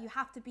you feel like you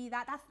have to be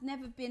that. That's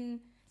never been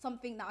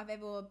something that I've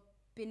ever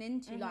been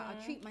into. Like, I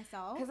treat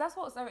myself. Because that's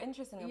what's so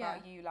interesting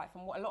about you, like,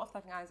 from what a lot of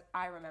stuff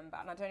I remember,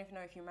 and I don't even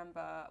know if you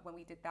remember when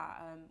we did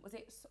that, was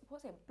it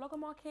Blogger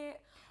Market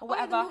or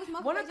whatever?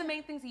 One of the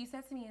main things that you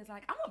said to me is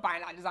like, I'm not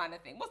buying that designer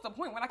thing. What's the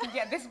point when I can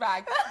get this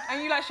bag?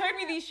 And you like showed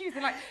me these shoes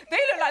and like,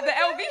 they look like the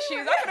LV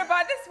shoes. I'm gonna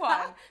buy this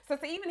one. So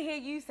to even hear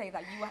you say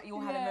that you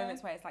all had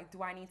moments where it's like,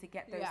 do I need to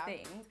get those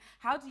things?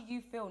 How do you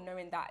feel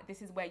knowing that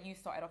this is where you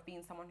started off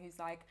being someone who's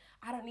like,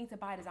 I don't need to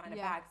buy designer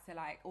bags to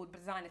like, or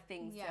designer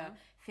things to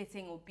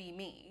fitting or be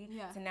me,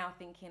 to now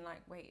thinking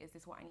like, wait, is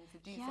this what I need to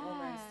do to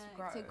almost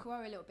grow? To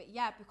grow a little bit,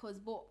 because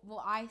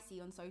what I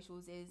see on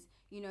socials is,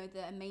 you know,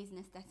 the amazing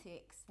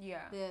aesthetics,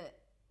 the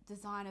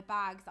designer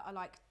bags that are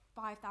like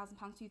 £5,000,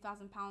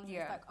 £2,000.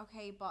 It's like,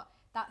 okay, but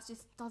that's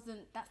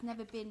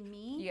never been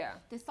me. Yeah.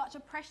 There's such a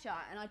pressure,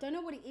 and I don't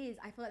know what it is.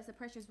 I feel like it's a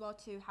pressure as well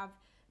to have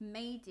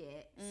made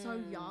it so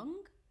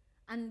young.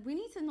 And we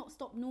need to not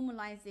stop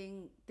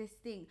normalizing this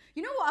thing.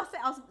 You know what I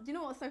said? Do you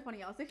know what's so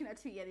funny? I was looking at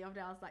a tweet the other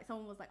day. I was like,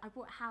 someone was like, I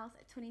bought a house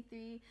at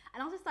 23.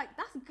 And I was just like,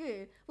 that's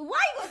good. But why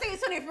you gotta say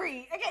it's 23? Okay,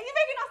 you're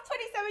making us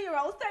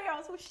 27-year-olds,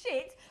 30-year-olds feel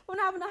shit for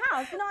not having a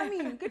house. You know what I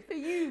mean? Good for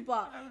you.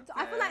 But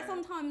I feel like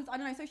sometimes, I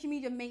don't know, social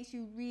media makes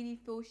you really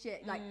feel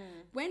shit. Like,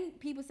 when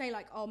people say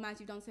like, oh, man,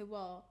 you've done so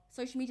well,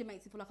 social media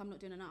makes it feel like I'm not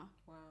doing enough.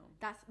 Wow.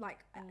 That's like,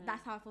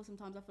 that's how I feel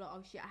sometimes. I feel like,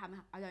 oh shit, I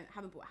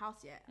haven't bought a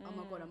house yet. Oh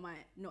my God, I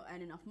might not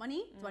earn enough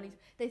money. Do I need to,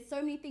 there's so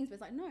many things, but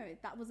it's like, no,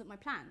 that wasn't my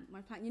plan.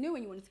 You know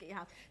when you wanted to get your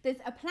house. There's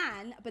a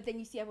plan, but then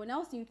you see everyone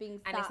else doing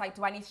things. And it's like,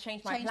 do I need to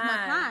change my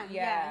plan?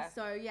 Yeah.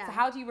 So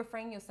how do you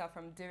refrain yourself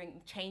from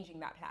changing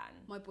that plan?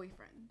 My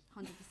boyfriend,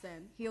 100%.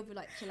 He'll be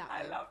like, chill out.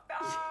 I love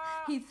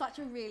that. He's such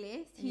a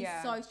realist. He's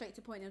so straight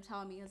to the point. He'll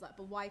tell me, he's like,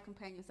 but why are you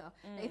comparing yourself?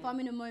 Like, if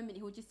I'm in a moment,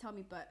 he'll just tell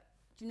me, but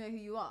do you know who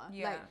you are?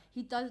 Like,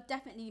 he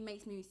definitely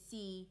makes me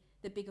see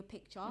the bigger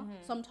picture.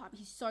 Sometimes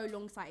he's so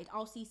long-sighted.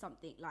 I'll see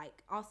something,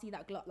 like I'll see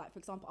that like for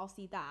example, I'll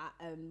see that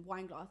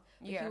wine glass,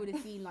 but he would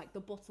have seen like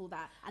the bottle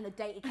and the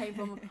date it came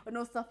from and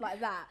all stuff like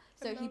that.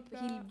 So he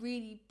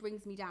really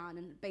brings me down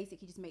and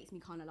basically just makes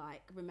me kind of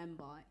like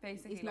remember,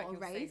 basically it's not like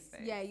a race.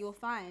 Yeah, you're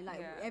fine.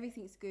 Like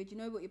everything's good. You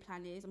know what your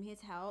plan is. I'm here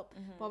to help.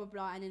 Blah blah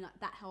blah. And then like,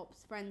 that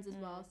helps friends as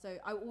well. So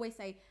I always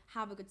say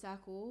have a good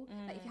circle.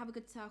 Like if you have a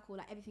good circle,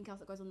 like everything else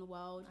that goes on in the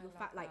world, you'll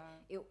like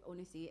it.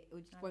 Honestly, it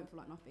just won't feel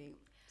like nothing.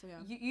 So,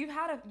 you've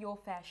had your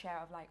fair share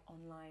of like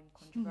online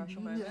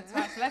controversial moments,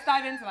 right? So let's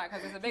dive into that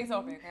because it's a big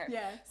topic. Okay?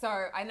 Yeah. So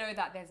I know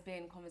that there's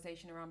been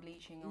conversation around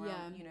bleaching,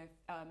 around you know,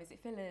 is it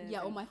fillers?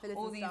 Yeah, all my fillers.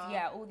 All and these,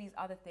 stuff. All these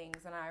other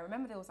things. And I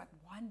remember there was like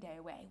one day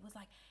where it was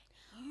like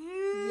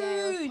huge. Yeah,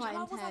 it was quite and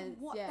I intense. was like,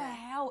 what the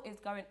hell is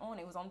going on?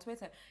 It was on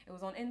Twitter. It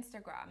was on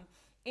Instagram.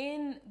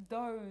 In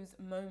those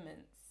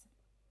moments,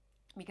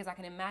 because I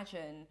can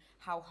imagine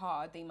how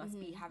hard they must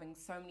be having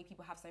so many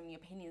people have so many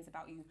opinions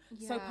about you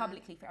so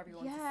publicly for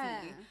everyone to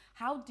see.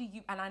 How do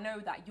you, and I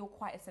know that you're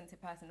quite a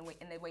sensitive person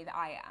in the way that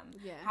I am.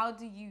 Yeah. How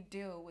do you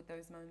deal with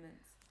those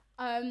moments?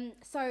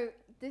 So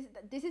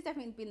this has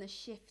definitely been the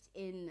shift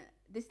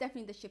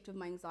of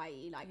my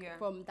anxiety, like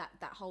from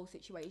that whole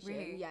situation.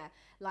 Really? Yeah.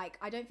 Like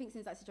I don't think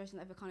since that situation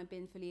I've ever kind of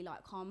been fully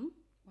like calm.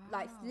 Wow.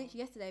 Like literally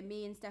yesterday,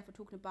 me and Steph were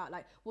talking about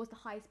like what's the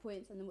highest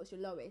points and then what's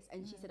your lowest,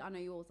 and she said I know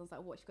yours. I was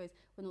like, what? She goes,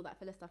 when all that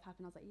filler stuff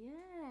happened, I was like,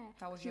 yeah.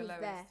 That was your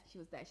lowest. She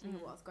was there. She knew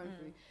what I was going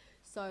through.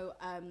 So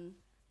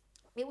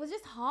it was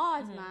just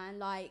hard, man.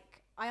 Like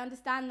I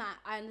understand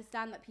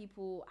that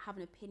people have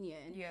an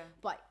opinion. Yeah.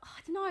 But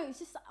I don't know. It's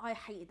just I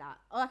hated that.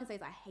 All I can say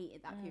is I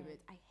hated that period.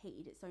 I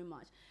hated it so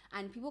much.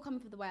 And people coming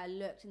for the way I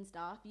looked and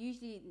stuff.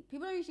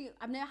 People don't usually.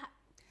 I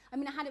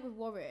had it with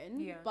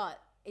Warren,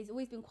 but it's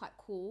always been quite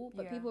cool,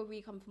 but people are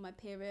really coming for my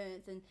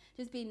appearance and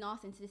just being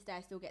nasty, and to this day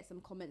I still get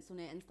some comments on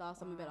it and stuff,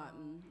 so I'm a bit like,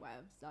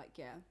 whatever, it's like,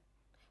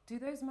 Do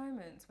those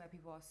moments where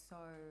people are so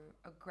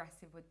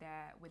aggressive with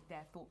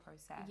their thought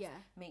process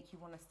make you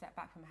want to step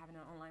back from having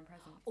an online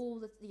presence?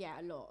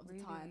 A lot of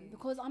the time,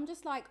 because I'm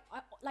just like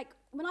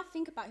when I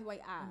think about who I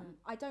am,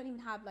 I don't even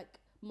have like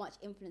much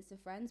influence of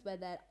friends where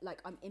they're like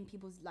I'm in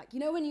people's like, you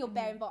know, when you're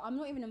bare involved. I'm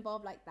not even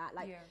involved like that,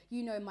 like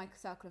you know, my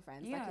circle of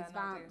friends, like it's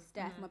Vance,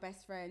 Steph, my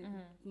best friend,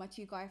 my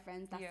 2 guy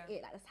friends, that's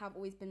it, like that's how I've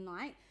always been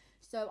like.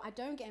 So I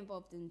don't get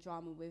involved in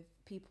drama with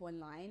people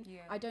online.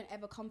 I don't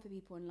ever come for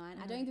people online.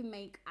 I don't even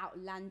make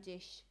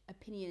outlandish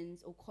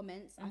opinions or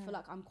comments. I feel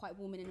like I'm quite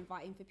warm and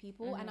inviting for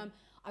people, and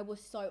I was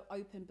so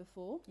open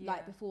before,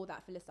 like before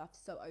that filler stuff,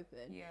 so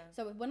open.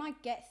 So when I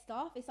get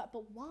stuff, it's like,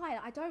 but why?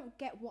 I don't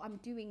get what I'm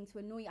doing to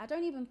annoy you. I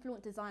don't even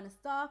flaunt designer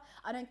stuff.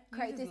 I don't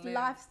create this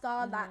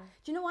lifestyle that,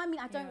 do you know what I mean?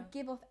 I don't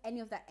give off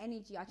any of that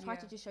energy. I try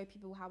to just show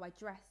people how I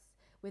dress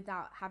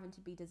without having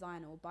to be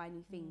designer or buy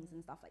new things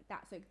and stuff like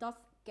that. So it does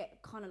get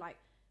kind of like,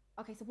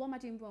 okay, so what am I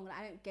doing wrong? Like,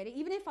 I don't get it.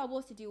 Even if I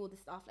was to do all the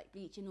stuff like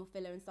bleaching or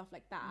filler and stuff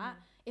like that,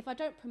 if I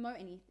don't promote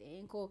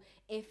anything, or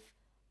if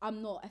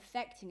I'm not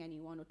affecting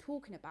anyone or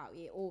talking about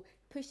it or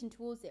pushing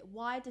towards it,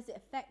 why does it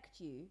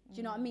affect you? Do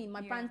you know what I mean? My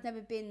brand's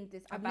never been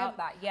this I've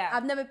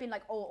never been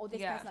like, or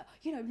this person, like,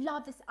 you know,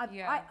 love this.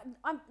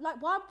 I'm like,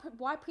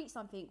 why preach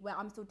something where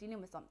I'm still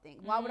dealing with something?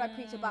 Why would I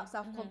preach about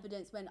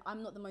self-confidence when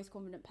I'm not the most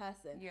confident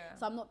person?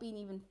 So I'm not being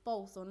even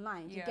false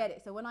online. Do you get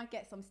it? So when I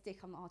get some stick,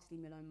 I'm like, oh, just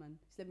leave me alone, man.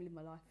 Just let me live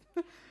my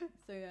life.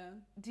 So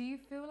do you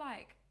feel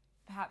like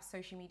perhaps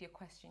social media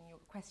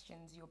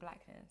questions your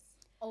blackness?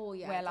 Oh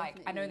yeah, where like,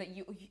 definitely. I know that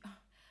you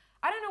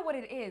I don't know what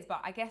it is, but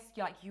I guess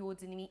like your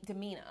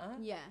demeanor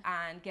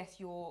and guess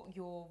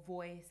your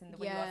voice and the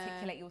way you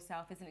articulate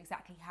yourself isn't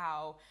exactly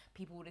how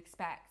people would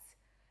expect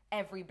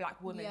every black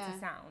woman to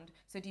sound.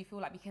 So do you feel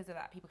like because of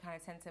that, people kind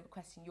of tend to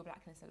question your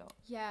blackness a lot?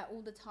 Yeah,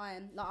 all the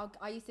time. Like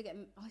I used to get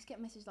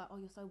messages like, oh,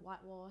 you're so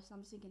whitewashed. And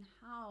I'm just thinking,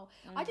 how?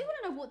 I just want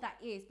to know what that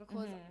is,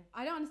 because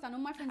I don't understand. All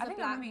my friends are black.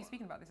 I remember you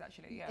speaking about this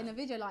actually, in a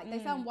video, like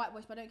they sound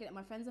whitewashed, but I don't get it.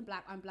 My friends are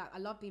black, I'm black, I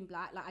love being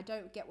black. Like I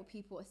don't get what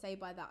people say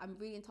by that. I'm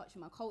really in touch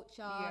with my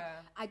culture.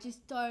 I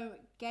just don't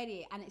get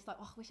it. And it's like,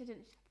 oh, I wish I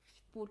didn't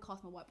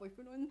broadcast my white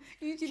boyfriend on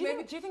YouTube.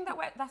 Do you think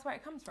that's where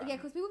it comes from? Yeah,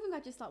 because people think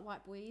I just like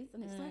white boys,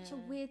 and it's such a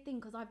weird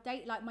thing, because I've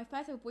dated, like my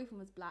first ever boyfriend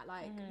was black,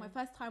 like my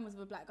first time was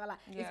with a black guy, like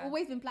it's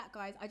always been black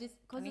guys. I just,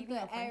 because of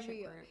the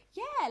area,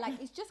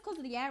 like it's just because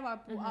of the area I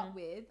brought up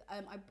with.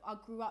 I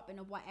grew up in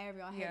a white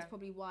area. Hence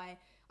probably why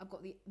I've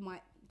got the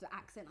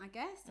accent, I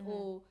guess,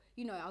 or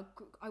you know,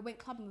 I went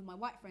clubbing with my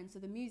white friends, so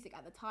the music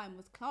at the time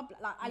was club,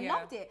 like I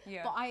loved it,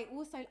 but I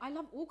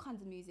love all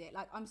kinds of music.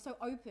 Like I'm so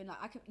open, like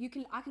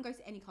I can go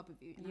to any club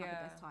with you and have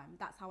the best time.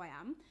 That's how I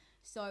am.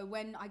 So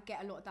when I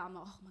get a lot of that, I'm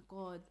like, oh my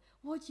god,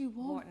 what do you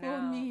want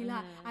from me?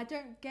 Like I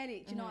don't get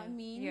it. Do you know what I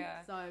mean?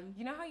 So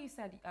you know how you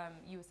said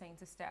you were saying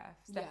to Steph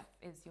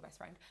is your best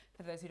friend,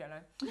 for those who don't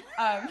know.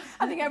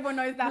 I think everyone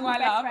knows that. Who I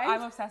love.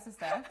 I'm obsessed with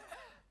Steph.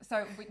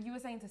 So you were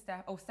saying to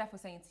Steph, or Steph was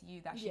saying to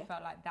you that she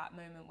felt like that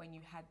moment when you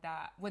had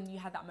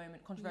that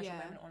moment, controversial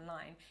moment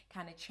online,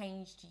 kind of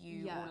changed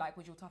you, or like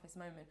was your toughest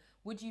moment.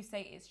 Would you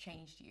say it's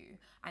changed you?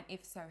 And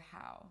if so,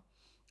 how?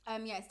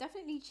 It's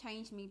definitely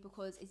changed me,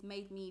 because it's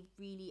made me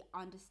really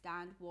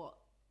understand what,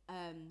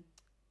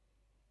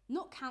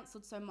 not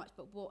cancelled so much,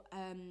 but what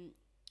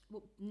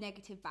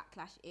negative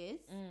backlash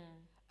is.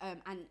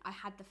 And I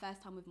had the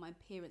first time with my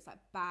appearance, like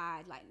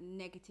bad, like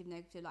negative,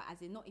 like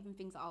as in not even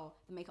things like, oh,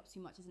 the makeup's too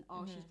much, as in,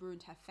 oh, she's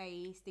ruined her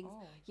face, things.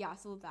 Yeah, I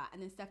saw that.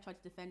 And then Steph tried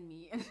to defend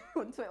me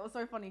on Twitter. It was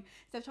so funny.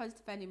 Steph tried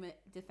to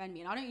defend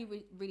me, and I don't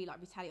even really like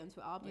retaliate on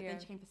Twitter, but then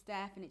she came for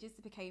Steph, and it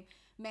just became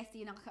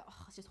messy, and I was like,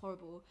 oh, it's just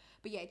horrible.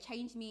 But yeah, it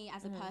changed me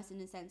as a person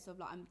in the sense of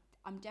like,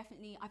 I'm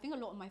definitely, I think a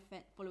lot of my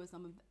followers,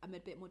 I'm a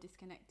bit more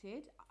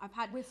disconnected. I've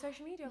had with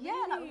social media,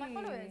 like with my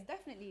followers,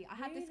 definitely. I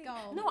had this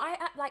girl. No, I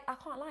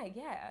can't lie.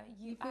 Yeah,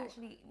 you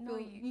actually know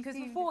you, because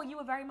before you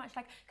were very much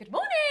like, good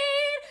morning,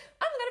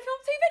 I'm gonna film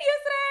 2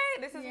 videos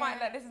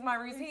today. This is my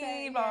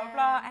routine, blah blah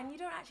blah, and you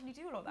don't actually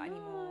do a lot of that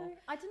anymore.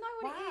 I don't know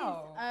what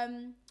it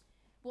is.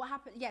 What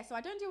happened? Yeah, so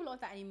I don't do a lot of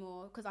that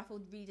anymore, because I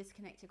feel really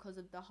disconnected because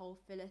of the whole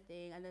filler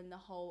thing, and then the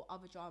whole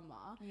other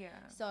drama. Yeah.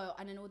 So,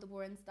 and then all the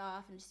boring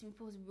stuff, and just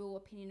people's real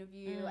opinion of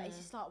you. It's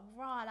just like,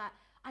 right, like,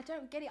 I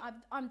don't get it.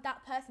 I'm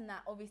that person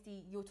that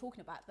obviously you're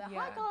talking about. Hi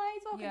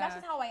guys, welcome. That's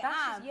just how I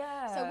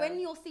am. So when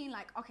you're seeing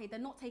like, okay, they're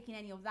not taking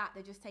any of that,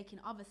 they're just taking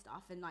other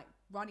stuff and like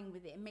running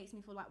with it. It makes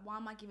me feel like, why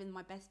am I giving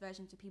my best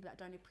version to people that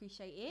don't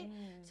appreciate it?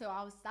 So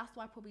that's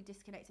why I probably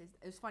disconnected.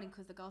 It was funny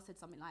because the girl said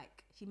something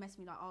like, she messaged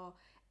me like, oh,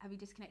 have you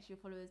disconnected your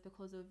followers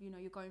because of, you know,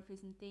 you're going through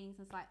some things?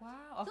 And it's like,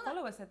 wow, a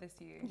follower said this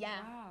to you.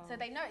 Yeah. Wow. So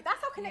they know.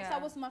 That's how connected I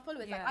was to my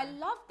followers. Like I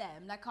love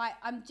them. Like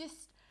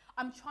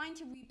I'm trying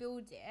to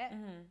rebuild it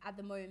at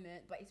the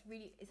moment, but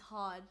it's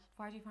hard.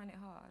 Why do you find it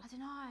hard? I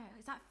don't know.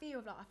 It's that fear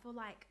of like, I feel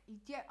like,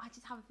 I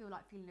just have a feel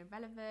like feeling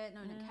irrelevant.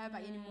 No one don't care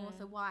about you anymore.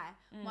 So why?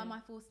 Why am I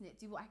forcing it?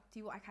 Do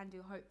what I can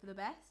do, hope for the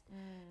best.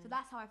 So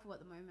that's how I feel at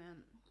the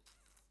moment.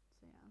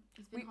 So yeah.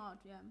 It's been hard,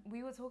 yeah.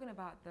 We were talking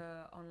about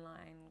the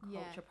online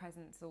culture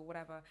presence or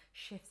whatever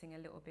shifting a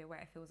little bit, where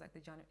it feels like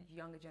the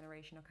younger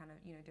generation are kind of,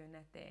 you know, doing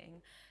their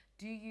thing.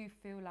 Do you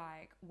feel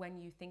like when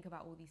you think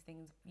about all these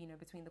things, you know,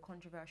 between the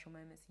controversial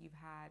moments you've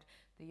had,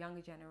 the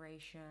younger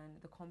generation,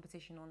 the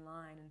competition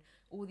online, and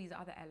all these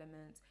other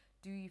elements,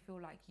 do you feel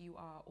like you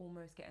are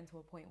almost getting to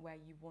a point where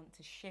you want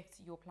to shift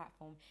your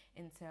platform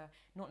into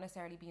not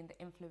necessarily being the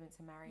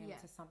influencer Mariam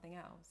to something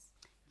else?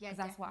 Yeah,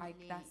 that's what I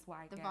get.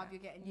 The vibe you're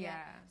getting.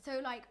 Yeah.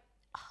 So like,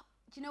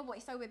 do you know what?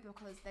 It's so weird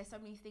because there's so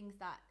many things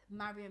that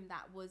Mariam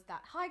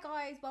hi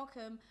guys,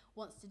 welcome,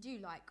 wants to do.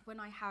 Like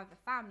when I have a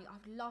family,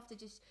 I'd love to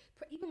just,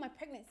 even my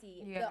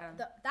pregnancy,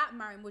 that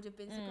Mariam would have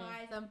been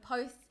surprised and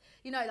post,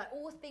 you know, like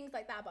all things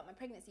like that about my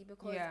pregnancy,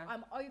 because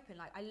I'm open.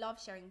 Like I love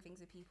sharing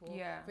things with people,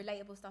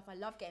 relatable stuff. I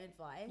love getting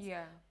advice.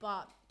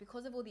 But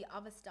because of all the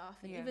other stuff,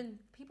 and even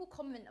people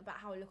comment about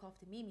how I look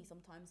after Mimi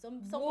sometimes.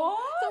 Someone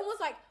was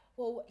like,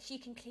 well, she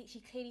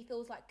clearly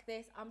feels like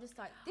this. I'm just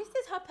like, this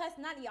is her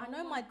personality. I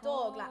know my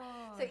dog. Like,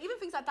 so even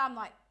things like that, I'm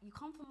like, you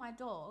come from my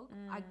dog.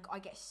 I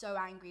get so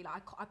angry.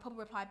 Like, I probably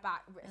reply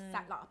back,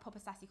 like a proper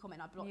sassy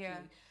comment. I block you.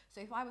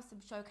 So if I was to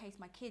showcase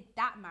my kid,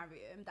 that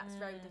Mariam, that's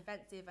very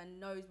defensive and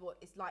knows what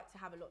it's like to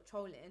have a lot of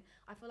trolling,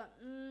 I feel like,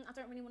 I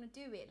don't really want to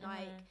do it.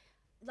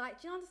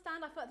 Like, do you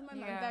understand? I feel at the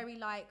moment I'm very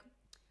like,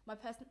 my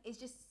person is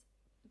just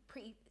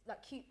pretty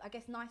like cute. I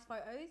guess nice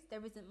photos.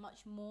 There isn't much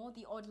more.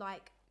 The odd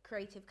like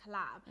creative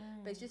collab,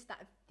 but it's just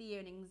that fear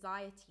and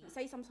anxiety.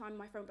 Say sometimes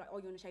my friend will be like, oh,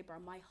 you want to shave, bro?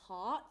 My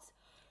heart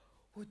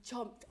will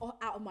jump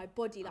out of my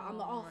body. Like I'm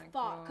like, oh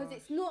fuck, because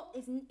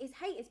it's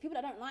hate. It's people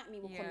that don't like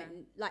me will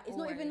comment. Like it's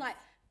not even like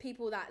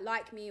people that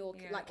like me or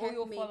like all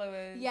your me.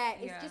 Followers. Yeah,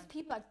 it's just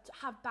people that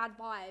have bad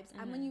vibes.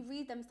 And when you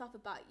read them stuff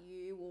about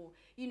you, or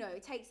you know,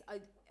 it takes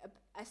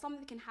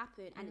something can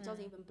happen and it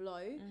doesn't even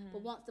blow,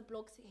 but once the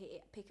blogs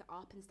pick it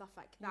up and stuff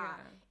like that,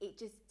 it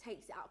just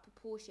takes it out of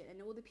proportion.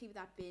 And all the people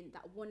that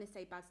want to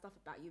say bad stuff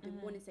about you,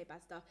 want to say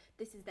bad stuff,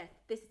 this is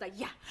like,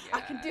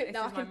 I can do it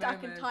now. I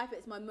can type it.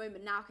 It's my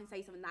moment now. I can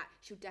say something that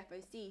she'll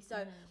defo see.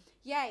 So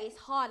it's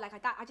hard. Like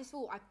I just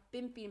thought I've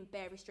been feeling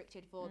bare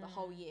restricted for the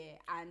whole year,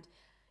 and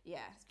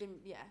it's been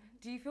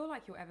Do you feel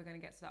like you're ever going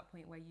to get to that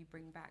point where you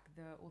bring back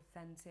the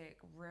authentic,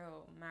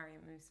 real Mariam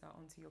Musa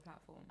onto your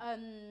platform?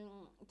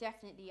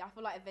 Definitely. I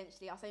feel like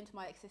eventually, I was saying to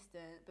my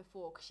assistant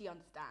before, because she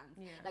understands.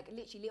 Like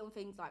literally little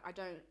things like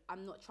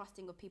I'm not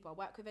trusting of people I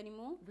work with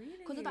anymore. Really?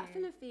 Because of that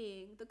filler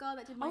thing. The girl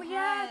that did my hair. Oh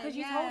yeah, because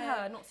you told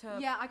her not to.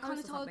 Yeah, I kind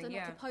of told her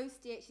not to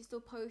post it. She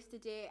still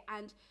posted it,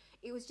 and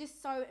it was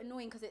just so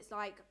annoying because it's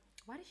like.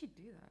 Why did she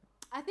do that?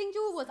 I think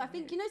I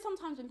think, you know,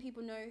 sometimes when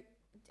people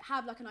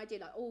have like an idea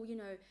like, oh, you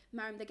know,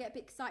 Mariam, they get a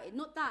bit excited.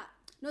 Not that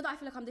I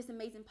feel like I'm this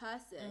amazing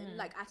person,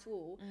 like at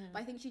all,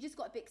 but I think she just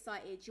got a bit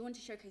excited. She wanted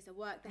to showcase her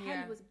work. The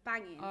hair was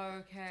banging.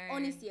 Okay.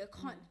 Honestly, I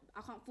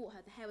can't fault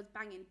her. The hair was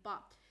banging,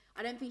 but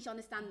I don't think she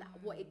understands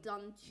what it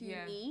done to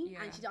me,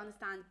 and she didn't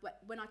understand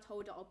when I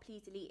told her, oh,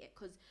 please delete it,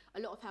 because a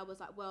lot of her was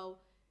like, well.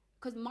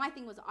 Because my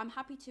thing was, I'm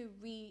happy to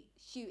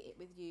reshoot it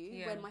with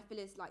you when my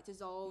fillers like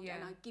dissolved,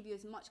 and I give you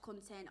as much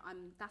content.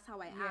 That's how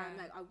I am.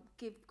 Like I'll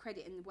give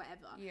credit and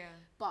whatever.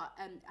 But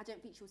I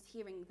don't think she was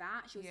hearing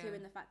that. She was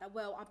hearing the fact that,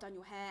 well, I've done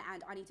your hair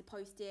and I need to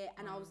post it.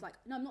 And I was like,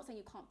 no, I'm not saying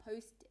you can't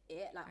post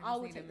it. Like I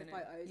will take the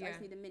photos. I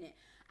just need a minute.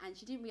 And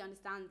she didn't really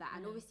understand that.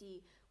 And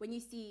obviously, when you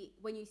see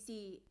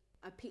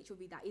a picture of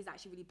you that is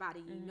actually really bad,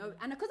 and you know,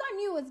 and because I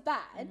knew it was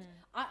bad,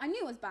 I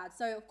knew it was bad,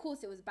 so of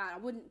course it was bad. I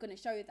wasn't gonna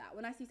show that.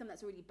 When I see something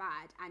that's really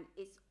bad and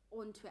it's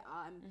on Twitter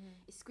and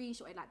it's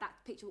screenshotted, like that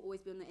picture will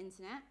always be on the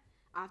internet.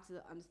 I have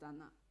to understand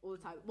that all the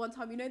time. One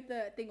time, you know,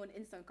 the thing on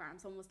Instagram,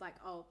 someone was like,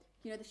 oh,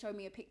 you know, show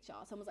me a picture.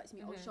 Someone was like to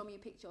me, oh, show me a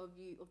picture of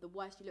you, of the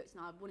worst you looked.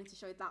 And I wanted to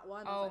show that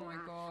one. Oh like, my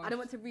God. I don't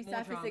want to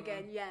resurface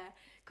again. Yeah.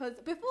 Because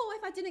before,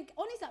 if I didn't,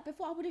 honestly,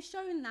 before I would have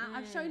shown that.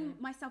 I've shown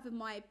myself with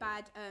my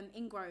bad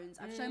ingrowns.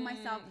 I've shown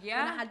myself when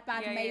I had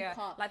bad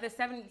makeup. Like the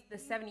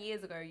 7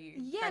 years ago you.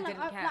 Yeah, like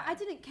I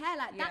didn't care.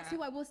 Like that's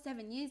who I was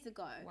 7 years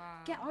ago. Wow.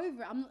 Get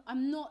over it.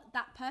 I'm not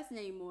that person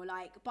anymore.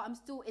 Like, but I'm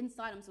still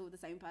inside. I'm still the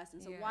same person.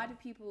 So why do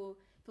people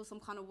feel some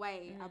kind of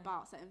way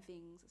about certain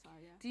things? So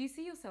Do you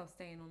see yourself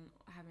staying on,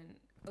 having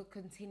or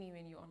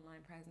continuing your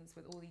online presence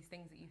with all these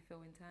things that you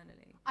feel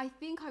internally? I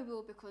think I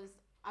will, because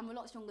I'm a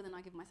lot stronger than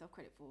I give myself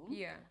credit for.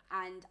 Yeah.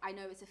 And I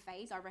know it's a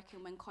phase. I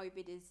reckon when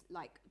COVID is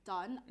like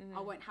done,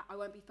 I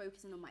won't be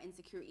focusing on my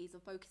insecurities or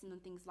focusing on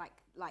things like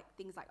I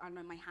don't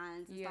know, my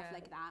hands and stuff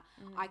like that.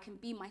 I can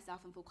be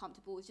myself and feel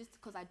comfortable. It's just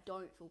because I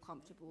don't feel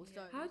comfortable.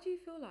 So how do you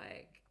feel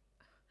like?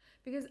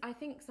 Because I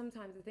think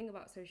sometimes the thing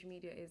about social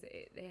media is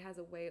it has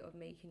a way of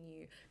making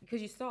you,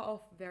 because you start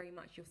off very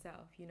much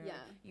yourself, you know,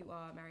 you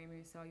are Mariam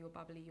Musa, you're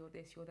bubbly, you're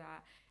this, you're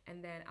that,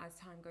 and then as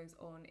time goes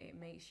on, it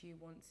makes you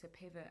want to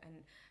pivot, and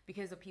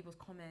because of people's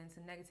comments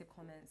and negative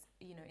comments,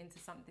 you know, into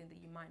something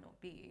that you might not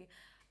be.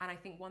 And I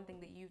think one thing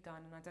that you've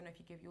done, and I don't know if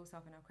you give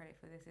yourself enough credit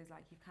for this, is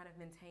like you've kind of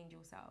maintained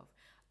yourself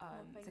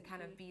to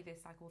kind of be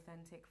this like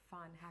authentic,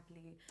 fun,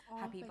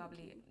 happy,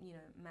 bubbly, you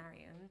know,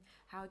 Mariam.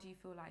 How do you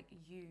feel like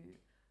you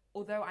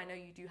although I know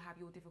you do have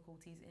your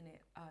difficulties in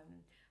it,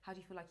 how do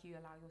you feel like you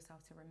allow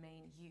yourself to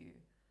remain you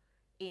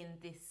in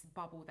this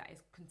bubble that is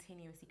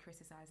continuously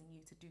criticizing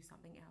you to do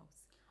something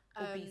else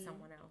or be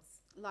someone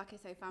else? Like I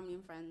say, family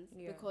and friends,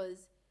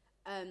 because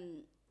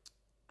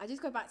I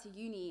just go back to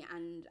uni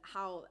and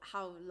how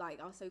like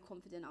I was so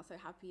confident, I was so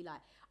happy,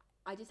 like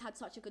I just had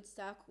such a good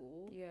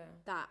circle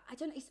that I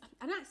don't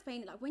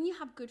explain it, like when you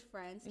have good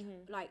friends,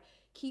 like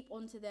keep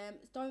on to them,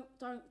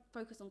 don't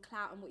focus on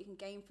clout and what you can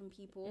gain from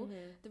people.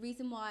 The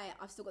reason why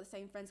I've still got the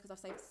same friends because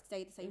I've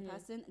stayed the same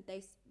person, and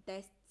they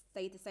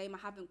stayed the same. I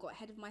haven't got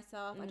ahead of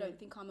myself. I don't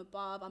think I'm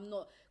above. I'm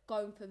not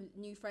going for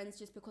new friends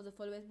just because of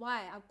followers.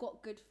 Why? I've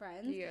got good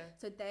friends.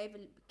 So they've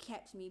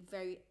kept me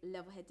very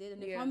level-headed.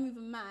 And if I'm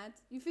even mad,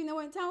 you think they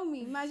won't tell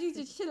me? Man, you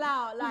need to chill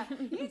out. Like,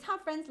 you need to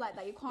have friends like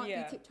that. You can't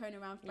be tiptoeing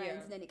around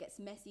friends and then it gets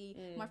messy.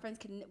 My friends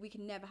we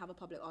can never have a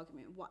public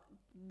argument.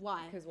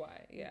 Why? Because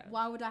why? Yeah.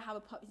 Why would I have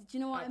a public? Do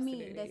you know what I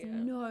mean? There's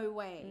no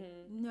way.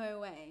 No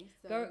way.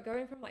 So.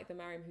 Going from like the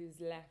Mariam who's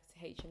left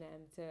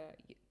H&M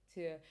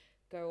to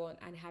go on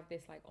and have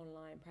this like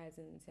online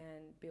presence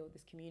and build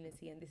this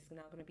community, and this is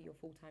now going to be your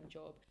full-time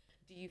job,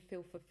 do you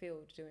feel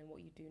fulfilled doing what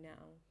you do now?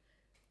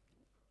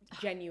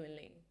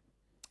 Genuinely?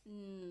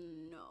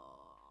 No.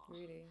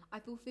 Really? I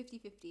feel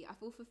 50-50. I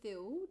feel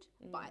fulfilled,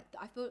 but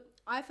I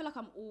feel like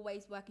I'm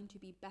always working to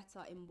be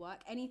better in work.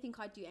 Anything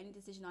I do, any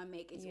decision I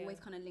make is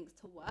always kind of linked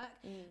to work,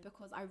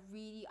 because I've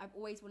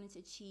always wanted to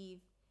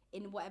achieve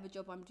in whatever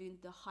job I'm doing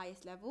the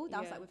highest level. That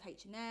was like with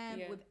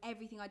H&M, with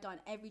everything I've done,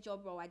 every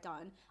job role I've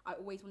done, I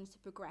always wanted to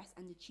progress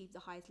and achieve the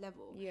highest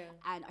level.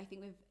 And I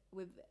think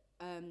with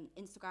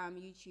Instagram,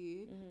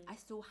 YouTube, I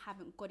still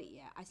haven't got it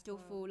yet. I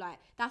still feel like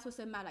that's what's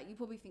so mad. Like, you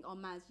probably think, oh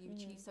Maz, you've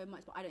achieved so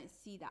much, but I don't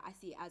see that. I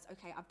see it as,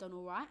 okay, I've done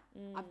all right.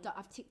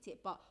 I've ticked it,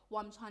 but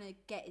what I'm trying to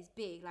get is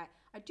big. Like,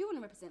 I do want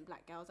to represent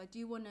black girls. I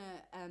do want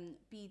to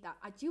be that.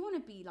 I do want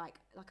to be like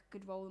a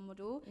good role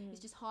model.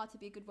 It's just hard to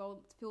be a good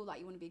role, to feel like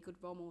you want to be a good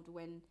role model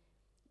when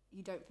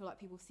you don't feel like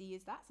people see you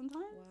as that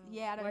sometimes.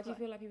 Wow. Why do you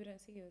feel like people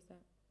don't see you as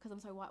that? Because I'm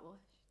so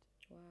whitewashed.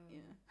 Wow. Yeah.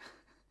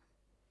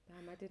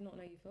 Damn, I did not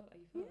know you felt like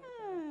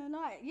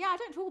I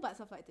don't talk about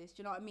stuff like this.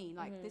 Do you know what I mean?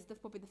 Like, this is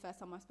probably the first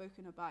time I've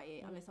spoken about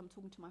it, unless I'm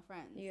talking to my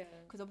friends. Yeah.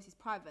 Because obviously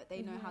it's private.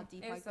 They know how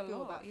deep I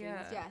feel about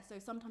things. Yeah. So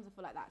sometimes I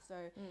feel like that. So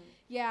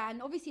yeah,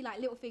 and obviously like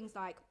little things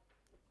like,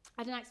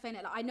 I don't explain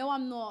it. Like, I know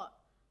I'm not.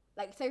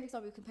 Like, say for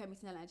example, you compare me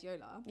to Nella and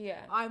Giola. Yeah.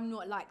 I'm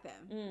not like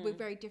them. We're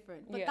very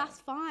different. But that's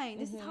fine.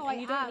 This is how I am.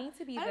 You don't need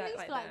to be I don't need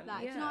to be like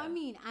that. Do you know what I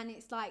mean? And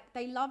it's like,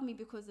 they love me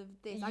because of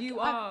this. You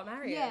are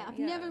Mariam. Yeah, I've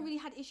never really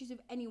had issues with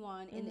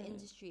anyone in the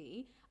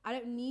industry. I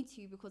don't need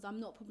to, because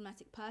I'm not a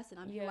problematic person.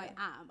 I'm who I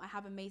am. I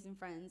have amazing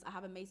friends. I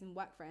have amazing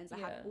work friends. I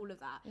have all of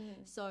that.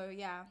 So,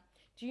 yeah.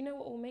 Do you know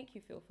what will make you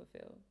feel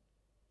fulfilled?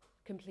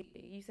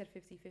 Completely. You said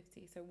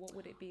 50-50. So what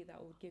would it be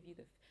that would give you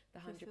the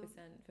 100%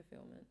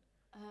 fulfillment?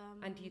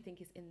 And do you think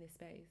it's in this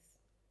space?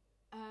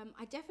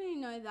 I definitely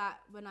know that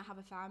when I have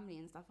a family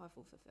and stuff, I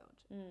feel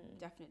fulfilled.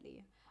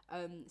 Definitely.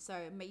 So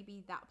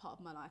maybe that part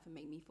of my life will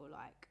make me feel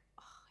like,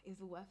 is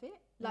it worth it?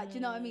 Like, do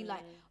you know what I mean?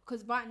 Like,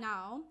 because right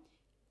now,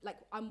 like,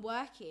 I'm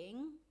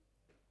working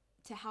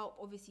to help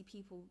obviously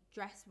people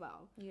dress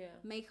well,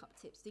 makeup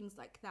tips, things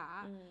like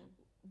that.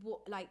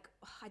 What, like,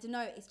 I don't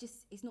know,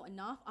 it's not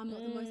enough. I'm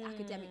not the most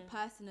academic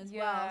person as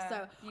well,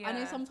 so I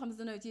know sometimes, I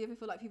don't know, do you ever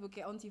feel like people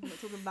get onto you for not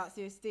talking about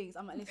serious things?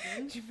 I'm like,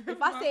 listen,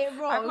 if I say it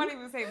wrong, I can't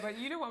even say it, but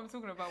you know what I'm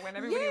talking about, when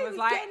everybody was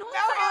like, getting on to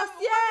us,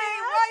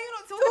 why are you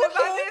not talking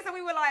about this? And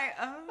we were like,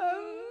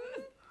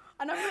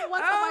 and I remember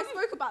one time I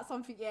spoke about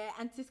something,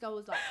 and this girl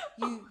was like,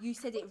 you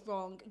said it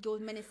wrong, you're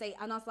meant to say,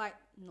 and I was like,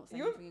 I'm not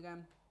saying anything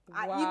again.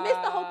 You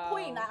missed the whole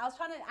point. Like, I was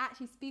trying to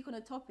actually speak on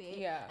a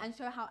topic and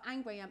show how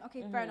angry I am.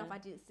 Okay, fair enough, I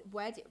didn't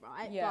word it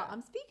right, but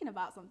I'm speaking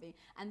about something,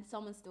 and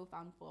someone still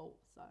found fault.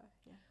 So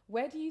yeah.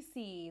 Where do you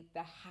see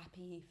the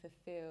happy,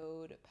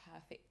 fulfilled,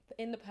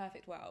 in the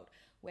perfect world?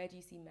 Where do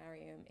you see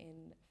Mariam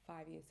in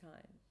 5 years'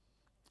 time?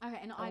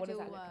 Okay, in an ideal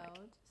world. Like?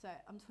 So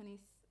I'm 20.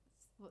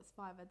 What's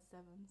 5 and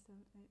 7?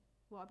 7, 8.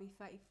 What, I'll be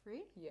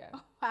 33? Yeah.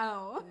 Oh,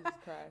 wow.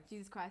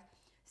 Jesus Christ.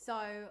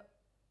 So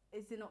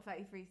is it not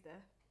 33 still?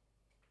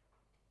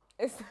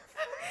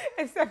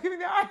 It's something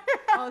that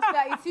I was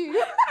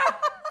 32.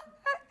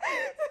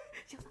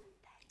 She was like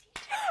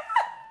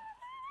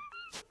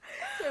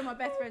 32. So my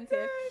best friend's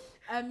here.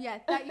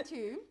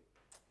 32.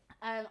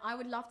 I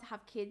would love to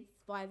have kids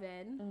by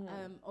then.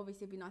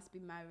 Obviously it'd be nice to be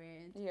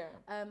married.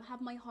 Have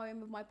my home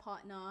with my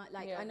partner.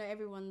 Like, I know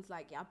everyone's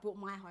like, I bought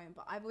my home,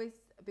 but I've always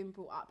been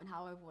brought up and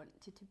how I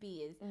wanted to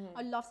be is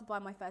I'd love to buy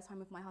my first home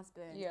with my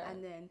husband,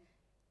 and then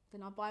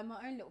I'll buy my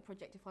own little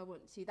project if I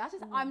want to. That's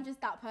just I'm just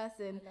that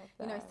person.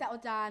 You know, settle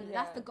down.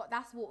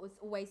 That's what was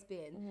always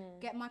been.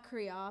 Get my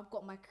career. I've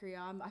got my career.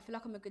 I feel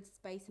like I'm a good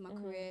space in my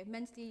career.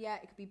 Mentally,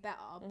 it could be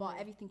better, but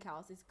everything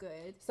else is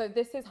good. So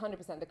this is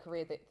 100% the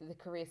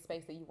career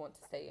space that you want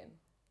to stay in.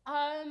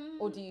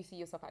 Or do you see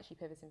yourself actually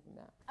pivoting from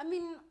that? I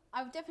mean,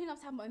 I would definitely love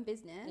to have my own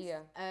business.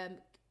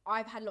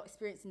 I've had a lot of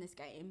experience in this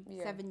game,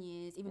 7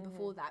 years, even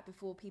before that,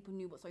 before people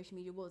knew what social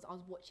media was, I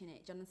was watching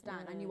it, do you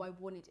understand? I knew I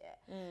wanted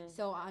it.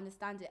 So I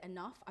understand it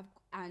enough,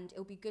 and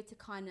it'll be good to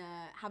kind of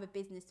have a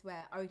business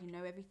where I already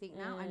know everything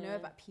now. I know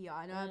about PR,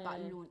 I know about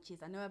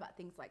launches, I know about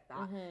things like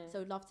that.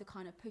 So I'd love to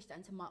kind of push that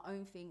into my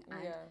own thing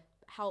and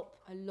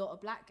help a lot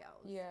of black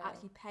girls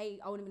actually pay.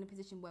 I want to be in a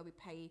position where we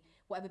pay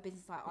whatever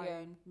business I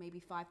own, maybe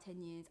 5-10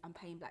 years, I'm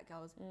paying black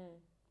girls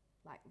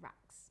like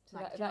racks. So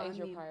like, that is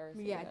your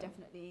priority. Yeah,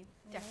 definitely.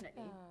 Yeah.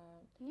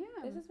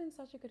 This has been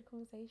such a good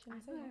conversation.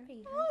 I'm so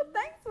happy. Oh,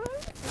 thanks, man.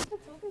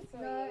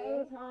 No, all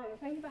the time.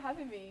 Thank you for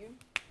having me.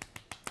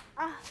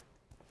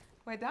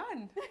 We're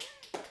done. Oh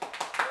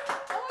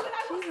my God,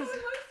 I was so